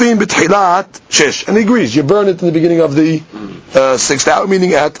 V'sorfin b'tchilat shesh, and he agrees, you burn it in the beginning of the 6th hour,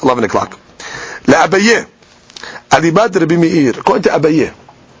 meaning at 11 o'clock. La'abayeh, alibad Rabbi Meir, according to Abayeh.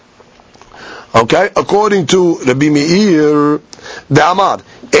 Okay, according to Rabbi Meir, Da'amar,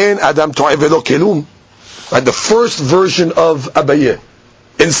 En Adam To'eh Velo Kelum. Right, the first version of Abaye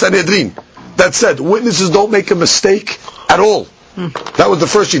in Sanhedrin that said witnesses don't make a mistake at all. That was the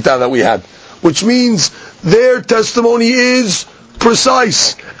first shita that we had, which means their testimony is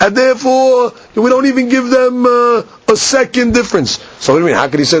precise, and therefore we don't even give them a second difference. So what do you mean? How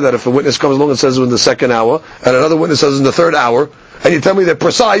can he say that if a witness comes along and says it in the second hour, and another witness says it in the third hour, and you tell me they're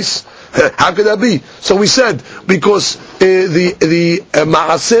precise? How could that be? So we said because the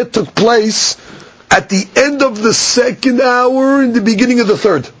ma'aseh took place at the end of the second hour and the beginning of the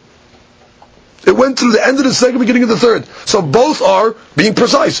third. It went through the end of the second, beginning of the third. So both are being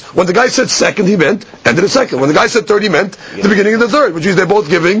precise. When the guy said second, he meant end of the second. When the guy said third, he meant the beginning of the third, which means they're both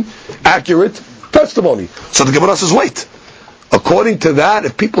giving accurate testimony. So the Gemara says, wait. According to that,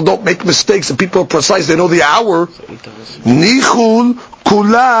 if people don't make mistakes and people are precise, they know the hour. Nichul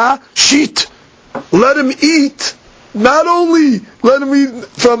kula shit. Let him eat. Not only let him eat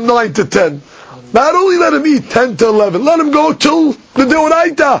from 9 to 10. Not only let him eat 10 to 11. Let him go till the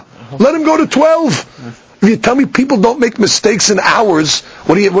Deoraita. Let him go to 12. If you tell me people don't make mistakes in hours,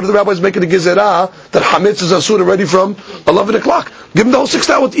 what do the rabbis make in the Gezerah that Hametz is Asur already from 11 o'clock? Give him the whole 6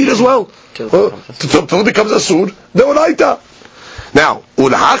 hours to eat as well. Till it becomes Asur, Deoraita. Now,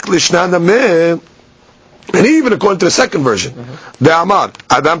 Ulhaq Lishnana me, and even according to the second version, the Amar,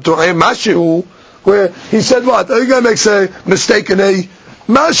 Adam To'eh Mashu, where he said what? A guy makes a mistake in a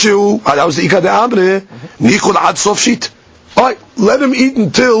Mashu, that was the Ika de Amre, Nichul Ad Sof Shit. Alright, let him eat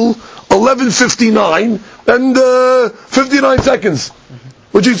until 11:59 and 59 seconds.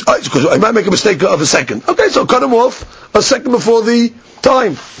 Which is, because I might make a mistake of a second. Okay, so cut him off a second before the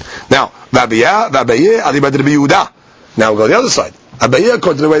time. Now, V'abayeh, Adibad Rabbi Yehuda. Now we go to the other side. Abayeh,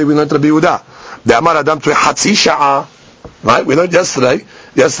 according to the way we learned Rabbi Yehuda. The Amar Adam to Hatzi Sha'a. Right, we learned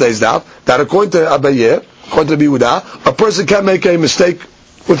yesterday's doubt, that according to Abayeh, according to Rabbi Yehuda, a person can make a mistake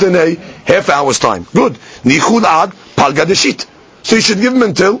within a half hour's time. Good. Nichul Ad. So you should give him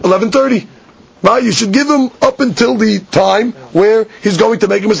until 11:30. Right? You should give him up until the time where he's going to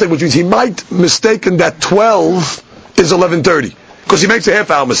make a mistake, which means he might mistaken that 12 is 11:30 because he makes a half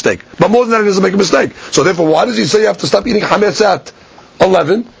hour mistake. But more than that, he doesn't make a mistake. So therefore, why does he say you have to stop eating chametz at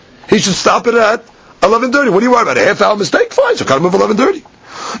 11? He should stop it at 11:30. What do you worry about? A half hour mistake? Fine. So cut him off 11:30.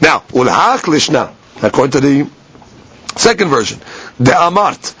 Now, ulhaq lishna, according to the second version, the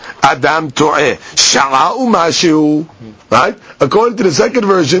Amart Adam To'eh Sha'a Umashu. Right? According to the second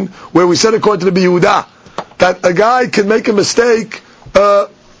version, where we said according to the Yehuda that a guy can make a mistake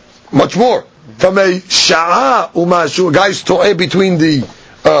much more from a Sha'a Umashu, a guy's To'eh between the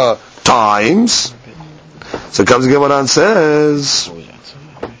times. So comes again what says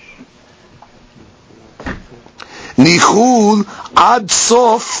Nichul Ad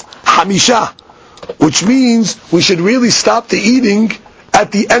Sof Hamisha, which means we should really stop the eating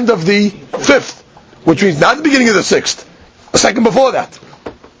at the end of the 5th, which means not the beginning of the 6th, a second before that.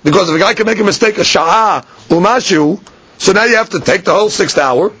 Because if a guy can make a mistake, a sha'a umashu, so now you have to take the whole 6th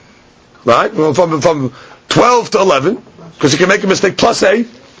hour, right, from 12 to 11, because you can make a mistake plus a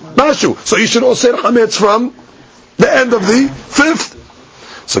mashu. So you should also say chametz from the end of the 5th.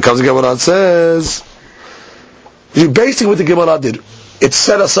 So comes again what it says. Basically what the Gemara did, it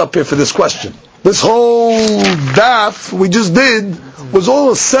set us up here for this question. This whole daf we just did was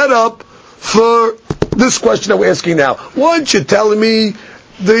all a setup for this question that we're asking now. Why aren't you telling me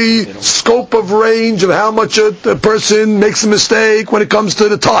the scope of range of how much a person makes a mistake when it comes to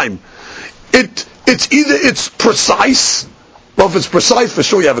the time? It's either it's precise. Well, if it's precise, for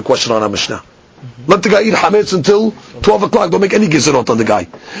sure you have a question on our Mishnah. Let the guy eat hametz until 12 o'clock. Don't make any gizerot on the guy.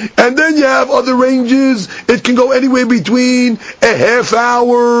 And then you have other ranges. It can go anywhere between a half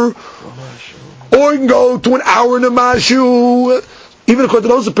hour, or it can go to an hour and a mashu. Even according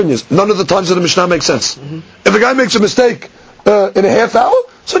to those opinions, none of the times of the Mishnah make sense. If a guy makes a mistake in a half hour,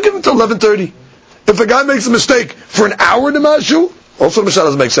 so give him till 11:30. If a guy makes a mistake for an hour in a mashu, also the Mishnah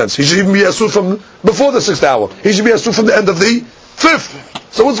doesn't make sense. He should even be asur from before the 6th hour. He should be asur from the end of the 5th.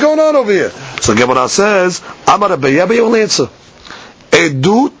 So what's going on over here? So Gemara says, Amar Abaye will answer.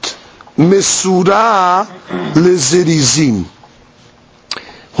 Edut mesura lezirizim.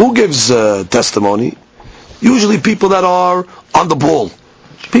 Who gives testimony? Usually people that are on the ball.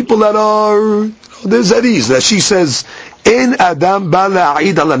 People that are, there's zeriz, that she says, En adam ba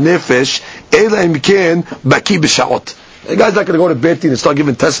la'id ala nefesh, ela imken baki b'sha'ot. The guy's not going to go to Beit Din and start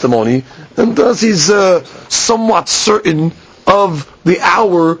giving testimony unless he's somewhat certain of the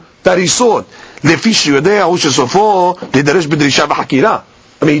hour that he saw it. I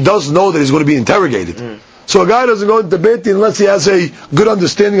mean, he does know that he's going to be interrogated. So a guy doesn't go to Beit Din unless he has a good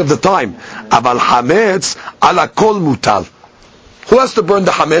understanding of the time. Aval hametz ala kol mutal. Who has to burn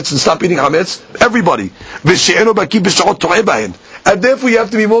the hametz and stop eating hametz? Everybody. And therefore you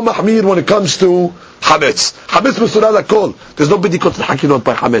have to be more mahmir when it comes to hametz. Hametz musurad akol. There's no bidikot hakinot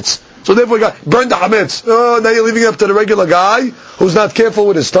by hametz. So therefore you got burn the hametz. Oh, now you're leaving it up to the regular guy who's not careful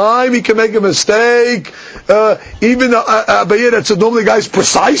with his time. He can make a mistake. Even a bayir that's normally guy's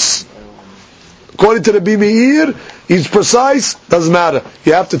precise. According to the Bimeir, he's precise. Doesn't matter.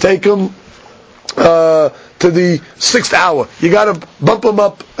 You have to take him to the 6th hour. You got to bump him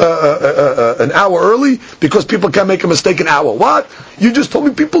up an hour early because people can make a mistake an hour. What? You just told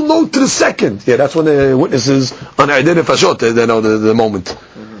me people know to the second. Yeah, that's when the witnesses on Aidin Fashot, they know the moment.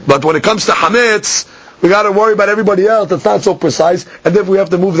 But when it comes to Hametz, we got to worry about everybody else that's not so precise, and then we have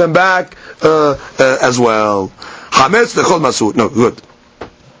to move them back as well. Hametz lechol masur. No, good.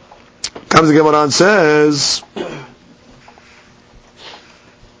 Comes the Gemara and says,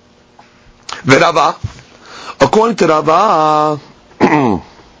 V'Rava, according to Rava,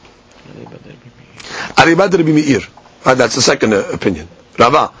 Aribad Rabbi Meir. That's the second opinion.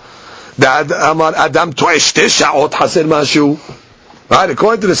 Rava, Amar Adam to'eshte sha'ot haser mashu. Right,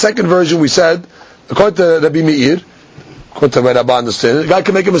 according to the second version, we said, according to Rabbi Meir, according to what Rabbi understands, a guy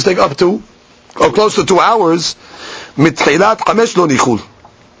can make a mistake up to, or close to 2 hours. Mitchilat chamesh lo nichul.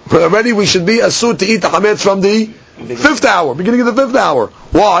 Already we should be asur to eat the hametz from the 5th hour, beginning of the 5th hour.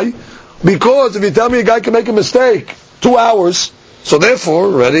 Why? Because if you tell me a guy can make a mistake 2 hours, so therefore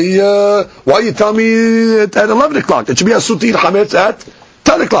already, why you tell me at 11 o'clock? It should be asur to eat hametz at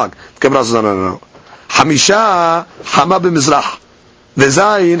 10 o'clock. Gemara says no. Hamisha hama b'mizrach,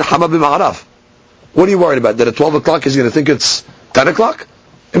 v'zayin hama b'ma'arav. What are you worried about? That at 12 o'clock he's going to think it's 10 o'clock?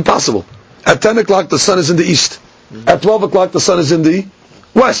 Impossible. At 10 o'clock the sun is in the east. At 12 o'clock the sun is in the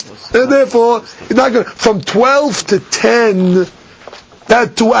west. And therefore, you're not going from 12 to 10,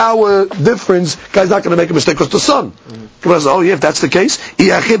 that 2 hour difference, guy's not going to make a mistake because the sun. Says, oh yeah, if that's the case,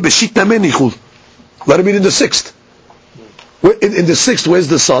 let him eat in the 6th. In the 6th, where's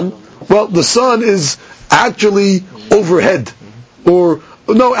the sun? Well, the sun is actually overhead. In the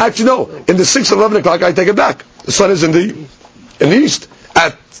 6th, 11 o'clock, I take it back. The sun is in the east.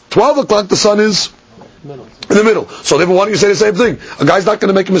 At 12 o'clock, the sun is in the middle. So therefore, why don't you say the same thing? A guy's not going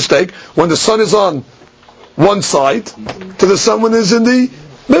to make a mistake when the sun is on one side to the sun when it's in the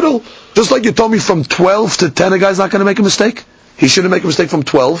middle. Just like you told me from 12 to 10, a guy's not going to make a mistake. He shouldn't make a mistake from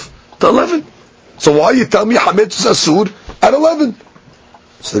 12 to 11. So why you tell me Hametz is Asur at 11?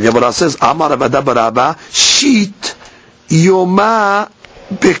 So the Gemara says, Amar Abada Baraba, Shit Yoma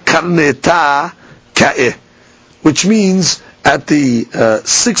Bekarneta Ka'eh. Which means at the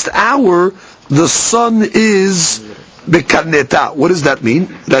 6th hour, the sun is bekarneta. What does that mean?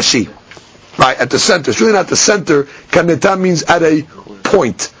 Rashi. Right, at the center. It's really not the center. Karneta means at a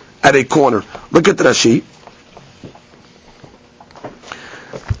point, at a corner. Look at Rashi.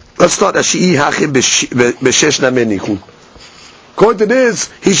 Let's start Rashi. According to this,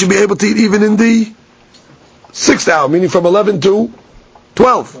 he should be able to eat even in the 6th hour, meaning from 11 to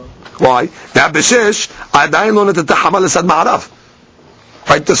 12. Why?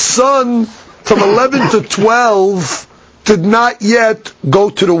 Right, the sun from 11 to 12 did not yet go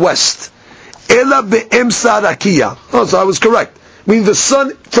to the west. Oh, so I was correct. Meaning the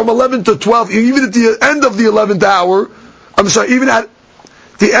sun from 11 to 12, even at the end of the 11th hour, even at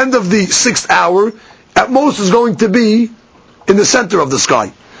the end of the 6th hour, at most is going to be in the center of the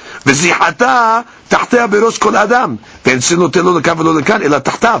sky.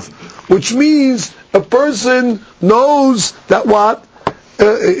 Which means a person knows that what?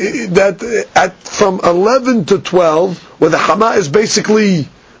 From 11 to 12, where the Hama is basically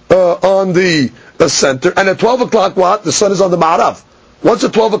on the center, and at 12 o'clock what? The sun is on the Ma'arav. Once the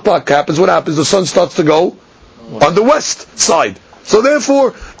 12 o'clock happens, what happens? The sun starts to go on the west side. So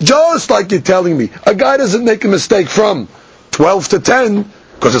therefore, just like you're telling me, a guy doesn't make a mistake from 12 to 10,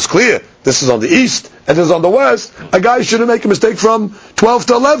 because it's clear, this is on the east, and this is on the west, a guy shouldn't make a mistake from 12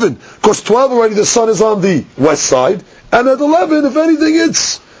 to 11, because 12 already the sun is on the west side, and at 11, if anything,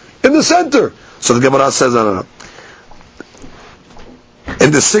 it's in the center. So the Gemara says, no.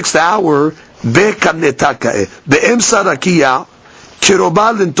 In the 6th hour, be'emsa rakiya,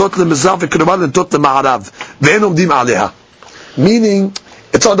 kirobal lintot lemizrach ve'kirobal lintot lema'arav, ve'en omdim aleha. Meaning,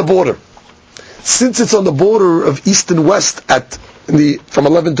 it's on the border. Since it's on the border of east and west from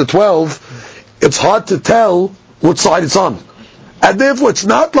 11 to 12, it's hard to tell what side it's on. And therefore, it's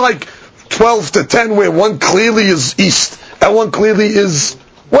not like 12 to 10 where one clearly is east and one clearly is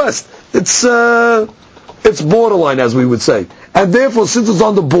west. It's borderline, as we would say. And therefore, since it's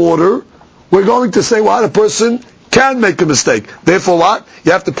on the border, we're going to say, a person can make a mistake. Therefore what?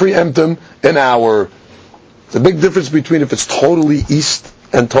 You have to preempt him an hour. There's a big difference between if it's totally east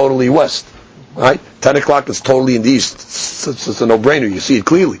and totally west. Right? 10 o'clock is totally in the east. It's a no-brainer. You see it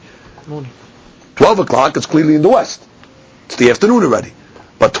clearly. 12 o'clock, it's clearly in the west. It's the afternoon already.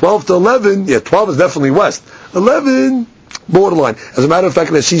 But 12 to 11, 12 is definitely west. 11, borderline. As a matter of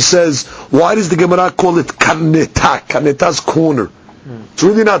fact, as she says, why does the Gemara call it karneta? Karneta's corner. It's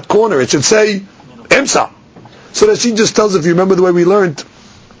really not corner. It should say emsa. So that she just tells, if you remember the way we learned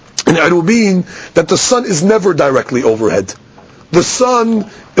in Arubin, that the sun is never directly overhead. The sun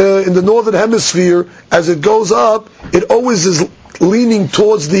in the northern hemisphere, as it goes up, it always is leaning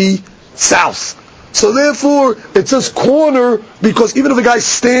towards the south. So therefore, it says corner because even if a guy's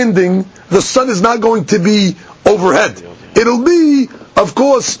standing, the sun is not going to be overhead. It'll be, of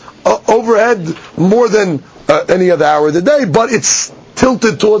course, overhead more than any other hour of the day, but it's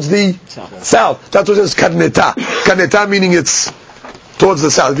tilted towards the south. That's what it says karneta. Karneta meaning it's towards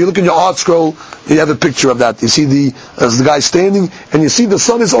the south. If you look in your art scroll, you have a picture of that. You see the guy standing, and you see the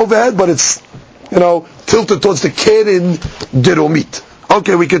sun is overhead, but it's tilted towards the Keren Deromit.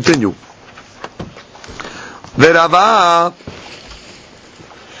 Okay, we continue. Verava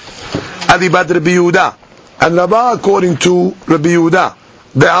Adibat Rabbi Yehuda, and Rava according to Rabbi Yehuda,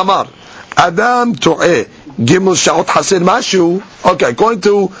 Be'amar Adam To'eh Gimel Shaot Haser Mashu. Okay, according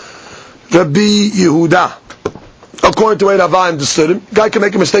to Rabbi Yehuda, according to Rava understood him, guy can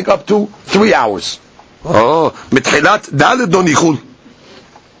make a mistake up to 3 hours. Mitchilat Daled Donichul.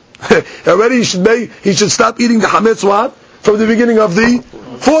 Already he should stop eating the hametz what? From the beginning of the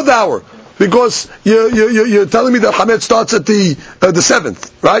 4th hour. Because you're telling me that hametz starts at the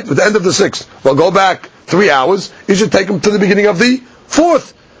 7th, right? At the end of the 6th. Well, go back 3 hours. You should take him to the beginning of the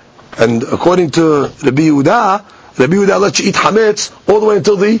 4th. And according to Rabbi Yehuda lets you eat hametz all the way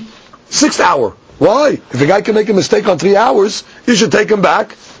until the 6th hour. Why? If a guy can make a mistake on 3 hours, you should take him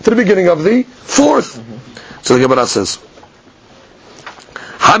back to the beginning of the 4th. So the Gemara says,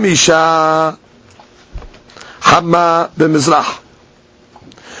 Hamisha Hama b'mizrach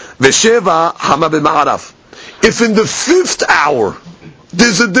V'sheva Hama b'ma'araf. If in the 5th hour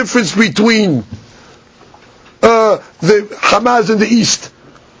there's a difference between the Hamas in the east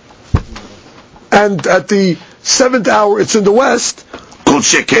and at the 7th hour it's in the west, Kol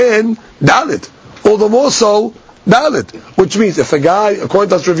Sheken Dalit. All the more so Dalit. Which means if a guy, according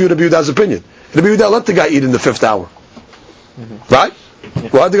to us review Rabbi Yehuda's opinion, Rabbi Yehuda let the guy eat in the 5th hour. Right?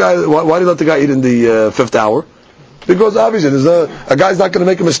 Why did he let the guy eat in the 5th hour? Because obviously there's a guy's not going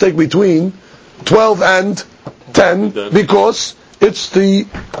to make a mistake between 12 and 10 because it's the...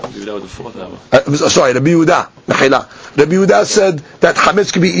 Rabbi Yehuda. Rabbi Yehuda said that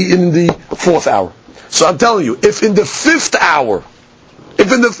hametz can be eaten in the 4th hour. So I'm telling you, if in the 5th hour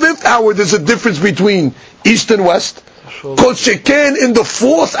there's a difference between east and west, kol sheken in the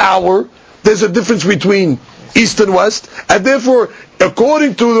 4th hour there's a difference between east and west, and therefore,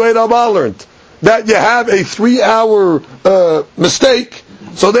 according to the way Rava learned, that you have a 3 hour mistake,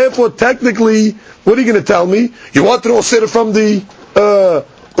 so therefore technically, what are you going to tell me? You want to osir from the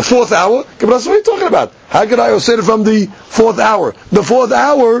 4th hour? What are you talking about? How could I osir from the 4th hour? The 4th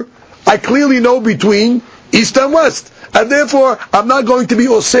hour, I clearly know between east and west, and therefore I'm not going to be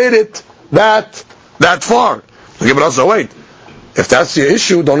osir it that far. So wait, if that's the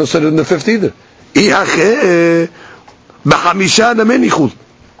issue, don't osir it in the 5th either.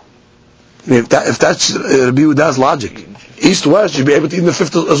 If that's Rabbi Yehuda's logic, east-west, you'd be able to eat in the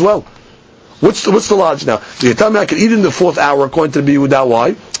 5th as well. What's the logic now? So you tell me I can eat in the 4th hour according to Rabbi Yehuda?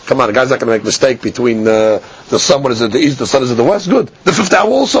 Why? Come on, the guy's not going to make a mistake between the sun is at the east, the sun is at the west. Good. The 5th hour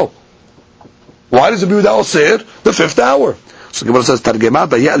also. Why does Rabbi Yehuda say it? The 5th hour. So Gemara says, Targema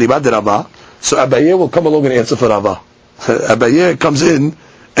Abaye alibad Rava. So Abaye will come along and answer for Rava. Abaye comes in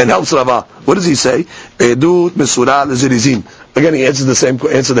and helps Rava. What does he say? Edut mesura lezirizim. Again, he answers the same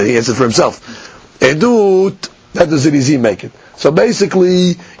answer that he answered for himself. Edut, that the zirizim make it. So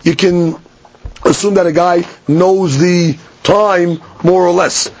basically, you can assume that a guy knows the time more or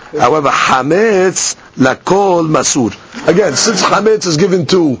less. However, hametz lakol masur. Again, since hametz is given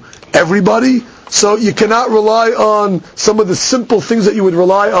to everybody, so you cannot rely on some of the simple things that you would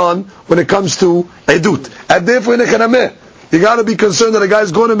rely on when it comes to edut. And therefore, you got to be concerned that a guy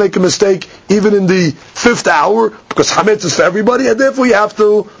is going to make a mistake even in the 5th hour because hametz is for everybody, and therefore you have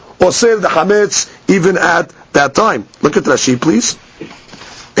to osir the hametz even at that time. Look at Rashi, please.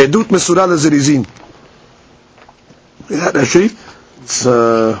 Edut mesura lezirizin. Yeah, Rashi.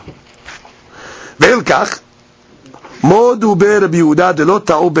 Ve'ilkach modu be Rabbi Yehuda de lo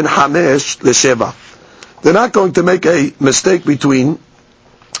ta'u ben 5 ל7. They're not going to make a mistake between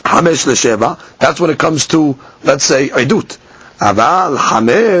 5 ל7. That's when it comes to, let's say, edut. Aval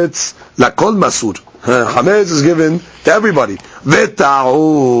hametz lakol masur. Hametz is given to everybody.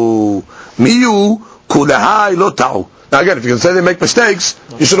 V'ta'u miyu kulahai lo ta'u. Now again, if you can say they make mistakes,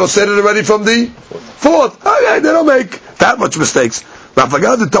 you should have said it already from the fourth. Okay, they don't make that much mistakes. Okay,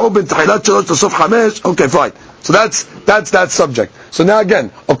 fine. So that's that subject. So now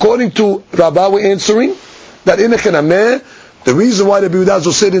again, according to Rabbah, we're answering that in the reason why the Yehuda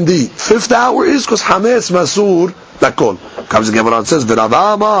will sit in the 5th hour is because Hametz Masur Lakol. Comes the Gemara and says,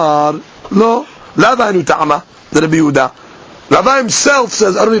 V'Rava Amar Lo Lava Ta'ama the Yehuda. Rabbah himself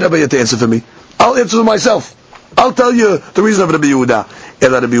says, I don't need Rabbi to answer for me. I'll answer for myself. I'll tell you the reason of Rabbi Yehuda.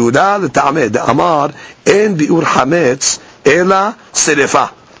 Ela Rabbi Yehuda the Ta'ameh the Amar en bi'ur Hametz Ela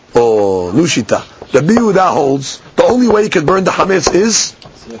Serefa. Oh, Nushita. Rabbi Yehuda holds the only way you can burn the Hametz is,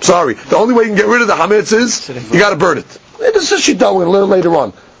 the only way you can get rid of the Hametz is you got to burn it. This is Shita we're going to learn later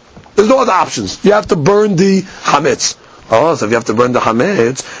on. There's no other options. You have to burn the Hametz. Oh, so if you have to burn the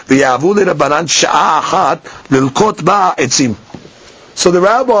Hametz, v'yavu l'Rabbanan sha'a achat lilkot ba'a etzim. So the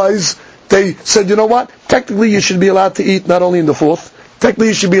rabbis, they said, you know what? Technically you should be allowed to eat not only in the 4th, technically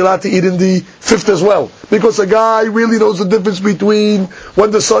you should be allowed to eat in the 5th as well. Because a guy really knows the difference between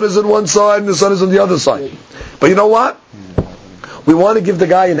when the sun is on one side and the sun is on the other side. But you know what? We want to give the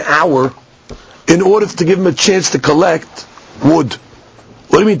guy an hour in order to give him a chance to collect wood.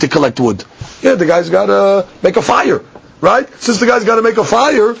 What do you mean to collect wood? Yeah, the guy's got to make a fire, right? Since the guy's got to make a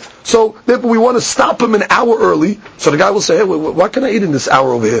fire, so therefore we want to stop him an hour early. So the guy will say, hey, what can I eat in this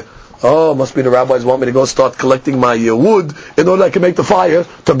hour over here? Oh, must be the rabbis want me to go start collecting my wood in order I can make the fire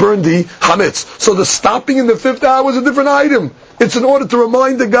to burn the Hametz. So the stopping in the 5th hour is a different item. It's in order to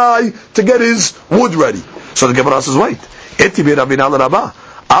remind the guy to get his wood ready. So the Gemara says, wait. When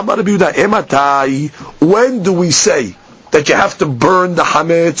do we say that you have to burn the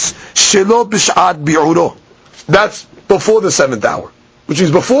Hametz? Shelo b'sh'at bi'uro. That's before the 7th hour, which is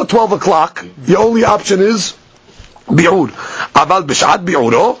before 12 o'clock. The only option is bi'ur. Aval b'sh'at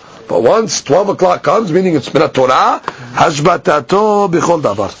bi'uro. But once 12 o'clock comes, meaning it's minat Torah, hashbatato b'chol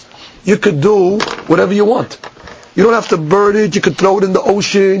davar. You could do whatever you want. You don't have to burn it. You could throw it in the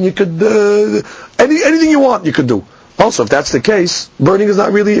ocean. You could anything you want. You could do. Also, if that's the case, burning is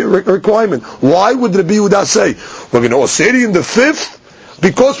not really a requirement. Why would Rabbi Yehuda say, we're going to Osiri in the 5th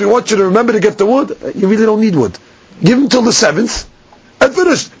because we want you to remember to get the wood? You really don't need wood. Give him till the 7th and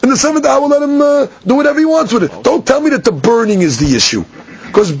finish. In the 7th hour, let him do whatever he wants with it. Don't tell me that the burning is the issue.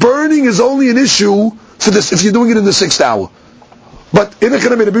 Because burning is only an issue for this if you're doing it in the 6th hour. But in Rabbi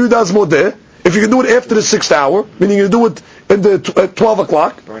Yehuda's modeh, if you can do it after the 6th hour, meaning you do it in the 12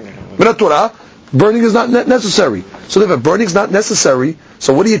 o'clock, minat Torah, burning is not necessary. So if burning is not necessary,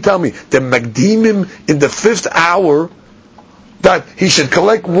 so what do you tell me? The Magdimim in the 5th hour that he should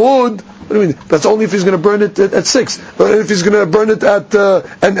collect wood. What do you mean? That's only if he's going to burn it at 6. Or if he's going to burn it at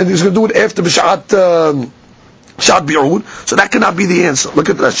and he's going to do it after B'Shat Bi'ud. So that cannot be the answer. Look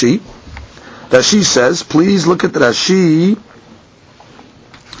at Rashi. Rashi says, please look at Rashi.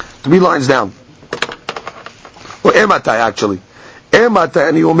 3 lines down. Or Ematai actually. Ematai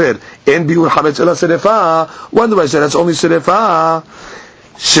and Yomer. En bi'ur hametz ela serefa. When do I say that's only serefa?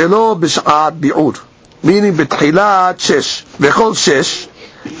 Shelo b'sh'at bi'ur. Meaning b'tchilat shesh. V'chol shesh.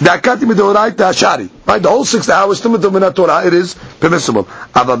 Dakati midoraita shari. Right? The whole 6 hours, Tumah Minat Torah, it is permissible.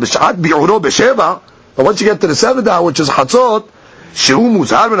 Ava b'sh'at bi'uro b'sheva. But once you get to the 7th hour, which is Chatzot, Shehu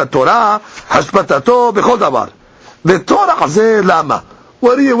Muzhar Minat Torah, Hashbatato b'chol davar. V'torah hazeh lama.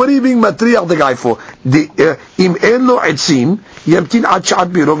 What are you being matriach the guy for? Im en lo etzim, yemtin ad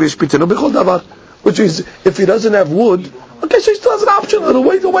sh'at bi'uro v'yeshpitenu b'chol davar. Which is, if he doesn't have wood, okay, so he still has an option.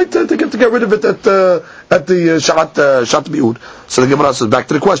 He'll wait to get rid of it at the shat bi'ud. So the Gemara says, back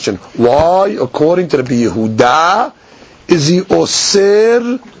to the question: why, according to the Yehuda, is he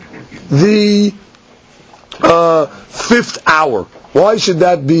oser the 5th hour? Why should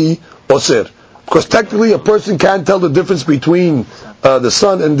that be oser? Because technically, a person can't tell the difference between the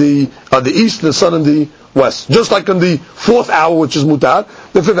sun and the east, and the sun and the west. Just like on the 4th hour, which is mutar,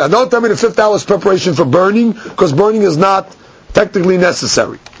 the 5th hour. Don't tell me the 5th hour is preparation for burning, because burning is not technically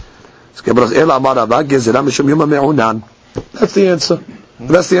necessary. That's the answer.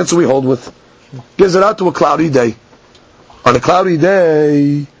 That's the answer we hold with. Gezerah to a cloudy day. On a cloudy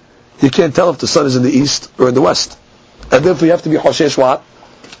day, you can't tell if the sun is in the east or in the west. And therefore you have to be hoshesh what?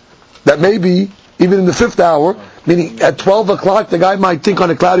 That maybe, even in the 5th hour, meaning at 12 o'clock, the guy might think on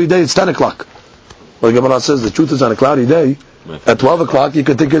a cloudy day it's 10 o'clock. Well, the Gemara says the truth is on a cloudy day, at 12 o'clock, you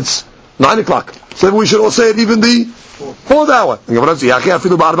could think it's 9 o'clock. So we should all say it even the 4th hour. The Gemara says, if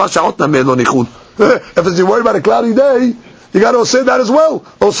you're worried about a cloudy day, you got to say that as well.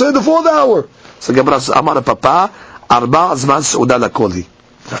 Or say the 4th hour. So the Gemara says, Amar Papa, Arba Zman Su'uda Lakoli.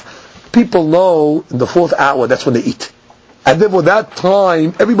 people know in the 4th hour, that's when they eat. And therefore that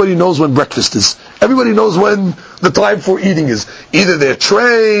time, everybody knows when breakfast is. Everybody knows when the time for eating is. Either they're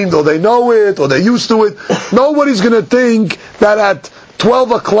trained, or they know it, or they're used to it. Nobody's going to think that at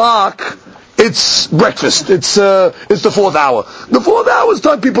 12 o'clock, it's breakfast. It's the 4th hour. The 4th hour is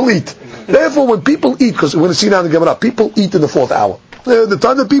time people eat. Therefore, when people eat, because we're going to see now in the Gemara, people eat in the 4th hour. The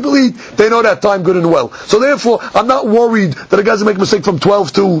time that people eat, they know that time good and well. So therefore, I'm not worried that a guy's going to make a mistake from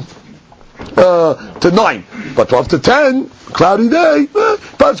 12 to 9. But 12 to 10, cloudy day,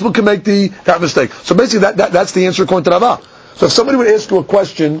 perhaps we can make that mistake. So basically, that's the answer according to Rava. So if somebody would ask you a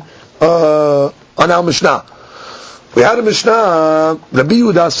question on our Mishnah, we had a Mishnah, Rabbi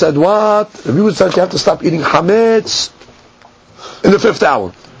Yehuda said what? Rabbi Yehuda said you have to stop eating chametz in the 5th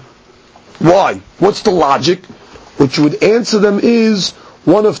hour. Why? What's the logic? What you would answer them is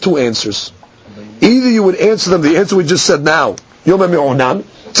one of two answers. Either you would answer them the answer we just said now, Yomi me'onan,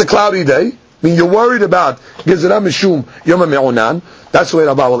 it's a cloudy day, I mean you're worried about Gezerah Mishum Yomi me'onan, that's the way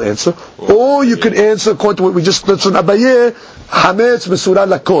Rabbi will answer. Or you could answer according to what we just learned from Abaye, Hametz Mesurah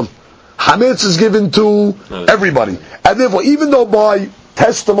Lakol. Hametz is given to everybody. And therefore, even though by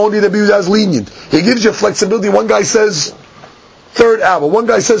testimony the Rabbi is lenient, he gives you flexibility. One guy says 3rd hour, one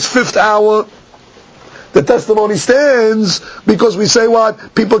guy says 5th hour, the testimony stands because we say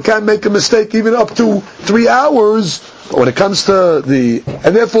what? People can make a mistake even up to 3 hours when it comes to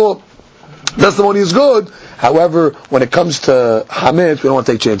and therefore testimony is good. However, when it comes to Hametz, we don't want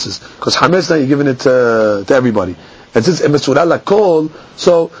to take chances. Because Hametz now you're giving it to everybody. And since Mesurah Lakol,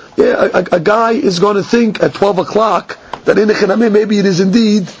 so yeah, a guy is going to think at 12 o'clock that in the Chenameh maybe it is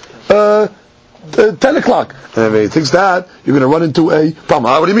indeed 10 o'clock. And if he thinks that, you're going to run into a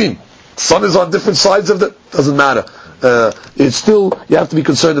problem. What do you mean? The sun is on different sides of the... Doesn't matter. It's still, you have to be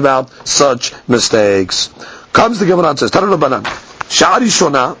concerned about such mistakes. Comes the Gemara and says, Tana Rabbanan, Sha'ari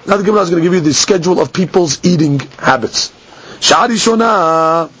Shona, now the Gemara is going to give you the schedule of people's eating habits. Sha'ari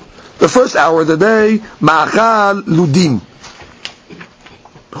Shona, the 1st hour of the day, Ma'achal Ludim.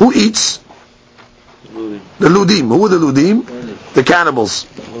 Who eats? The Ludim. Who are the Ludim? The cannibals.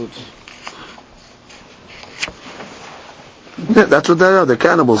 Yeah, that's what they are. They're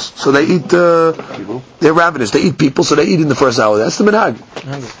cannibals. So they eat. They're ravenous. They eat people. So they eat in the 1st hour. That's the minhag.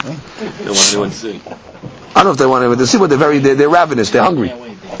 They want anyone to see. I don't know if they want anyone to see, but they're ravenous. They're hungry.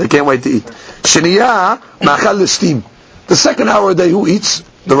 They can't wait to eat. Sheniya ma'achal listim. The 2nd hour of the day, who eats?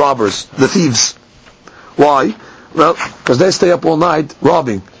 The robbers, the thieves. Why? Well, because they stay up all night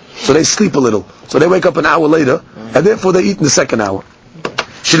robbing. So they sleep a little. So they wake up an hour later, and therefore they eat in the 2nd hour.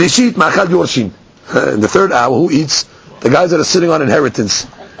 Shlishit ma'achal yorshin. In the 3rd hour, who eats? The guys that are sitting on inheritance.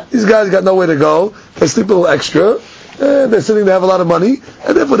 These guys got nowhere to go. They sleep a little extra. They're sitting, they have a lot of money,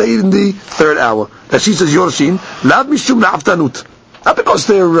 and therefore they eat in the 3rd hour. That she says, Yorshin, Lav Mishum La'aftanut. Not because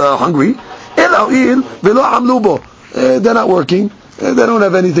they're hungry. They're not working. They don't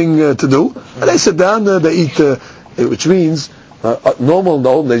have anything to do. And they sit down, they eat, which means,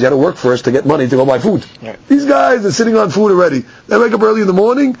 normal, they got to work first to get money to go buy food. Right. These guys are sitting on food already. They wake up early in the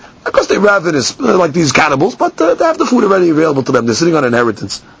morning. Of course, they're ravenous, like these cannibals, but they have the food already available to them. They're sitting on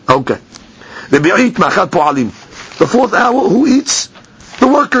inheritance. Okay. The 4th hour, who eats? The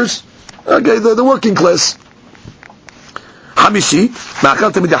workers. Okay, the working class. Hamishi,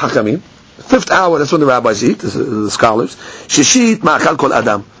 ma'achal tamid hachamim. 5th hour, that's when the rabbis eat, the scholars. Shishit, ma'achal kol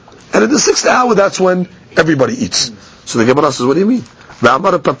adam. And in the 6th hour, that's when everybody eats. So the Gemara says, what do you mean?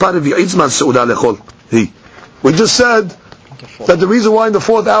 We just said that the reason why in the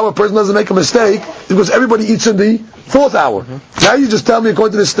 4th hour a person doesn't make a mistake is because everybody eats in the 4th hour. Now you just tell me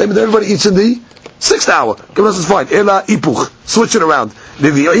according to this statement that everybody eats in the 6th hour. Gemara says, fine. Ela ipuch. Switch it around.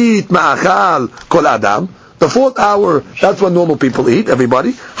 The 4th hour, that's when normal people eat,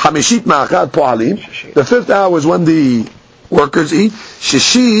 everybody. Hamishit ma'achal po'alim. The 5th hour is when the workers eat.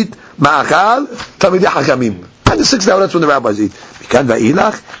 Shishit ma'achal tamidei hakamim. And the 6th hour, that's when the rabbis eat.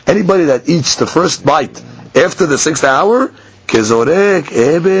 Anybody that eats the first bite after the 6th hour, kezorek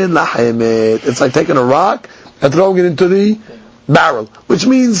eben lahemet. It's like taking a rock and throwing it into the barrel, which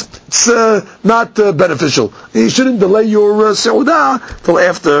means it's not beneficial. You shouldn't delay your seudah till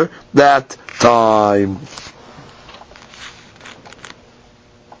after that time.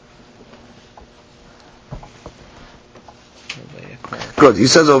 Good. He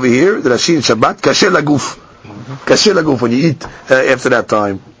says over here that Rashi in Shabbat kasher laguf. Kasher laguf when you eat after that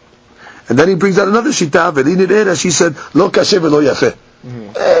time. And then he brings out another shita. She said lo kasher velo yafeh.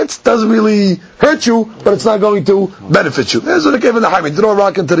 It doesn't really hurt you, but it's not going to benefit you. There's what they gave in the highway. Throw a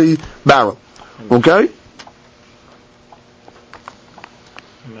rock into the barrel. Okay?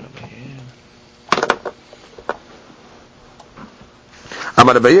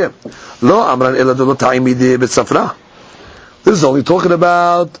 Amar Abaye, Lo Amran Ela Lo Ta'imidi B'Safra. This is only talking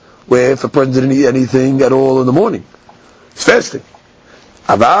about where if a person didn't eat anything at all in the morning. It's fasting.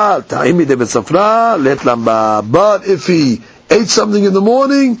 Aval Ta'imidi B'Safra Let Lamba. But if he ate something in the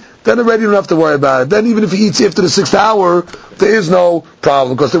morning, then already you don't have to worry about it. Then even if he eats after the 6th hour, there is no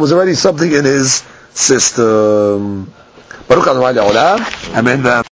problem, because there was already something in his system. Baruch Adonai Le'olam. Amen.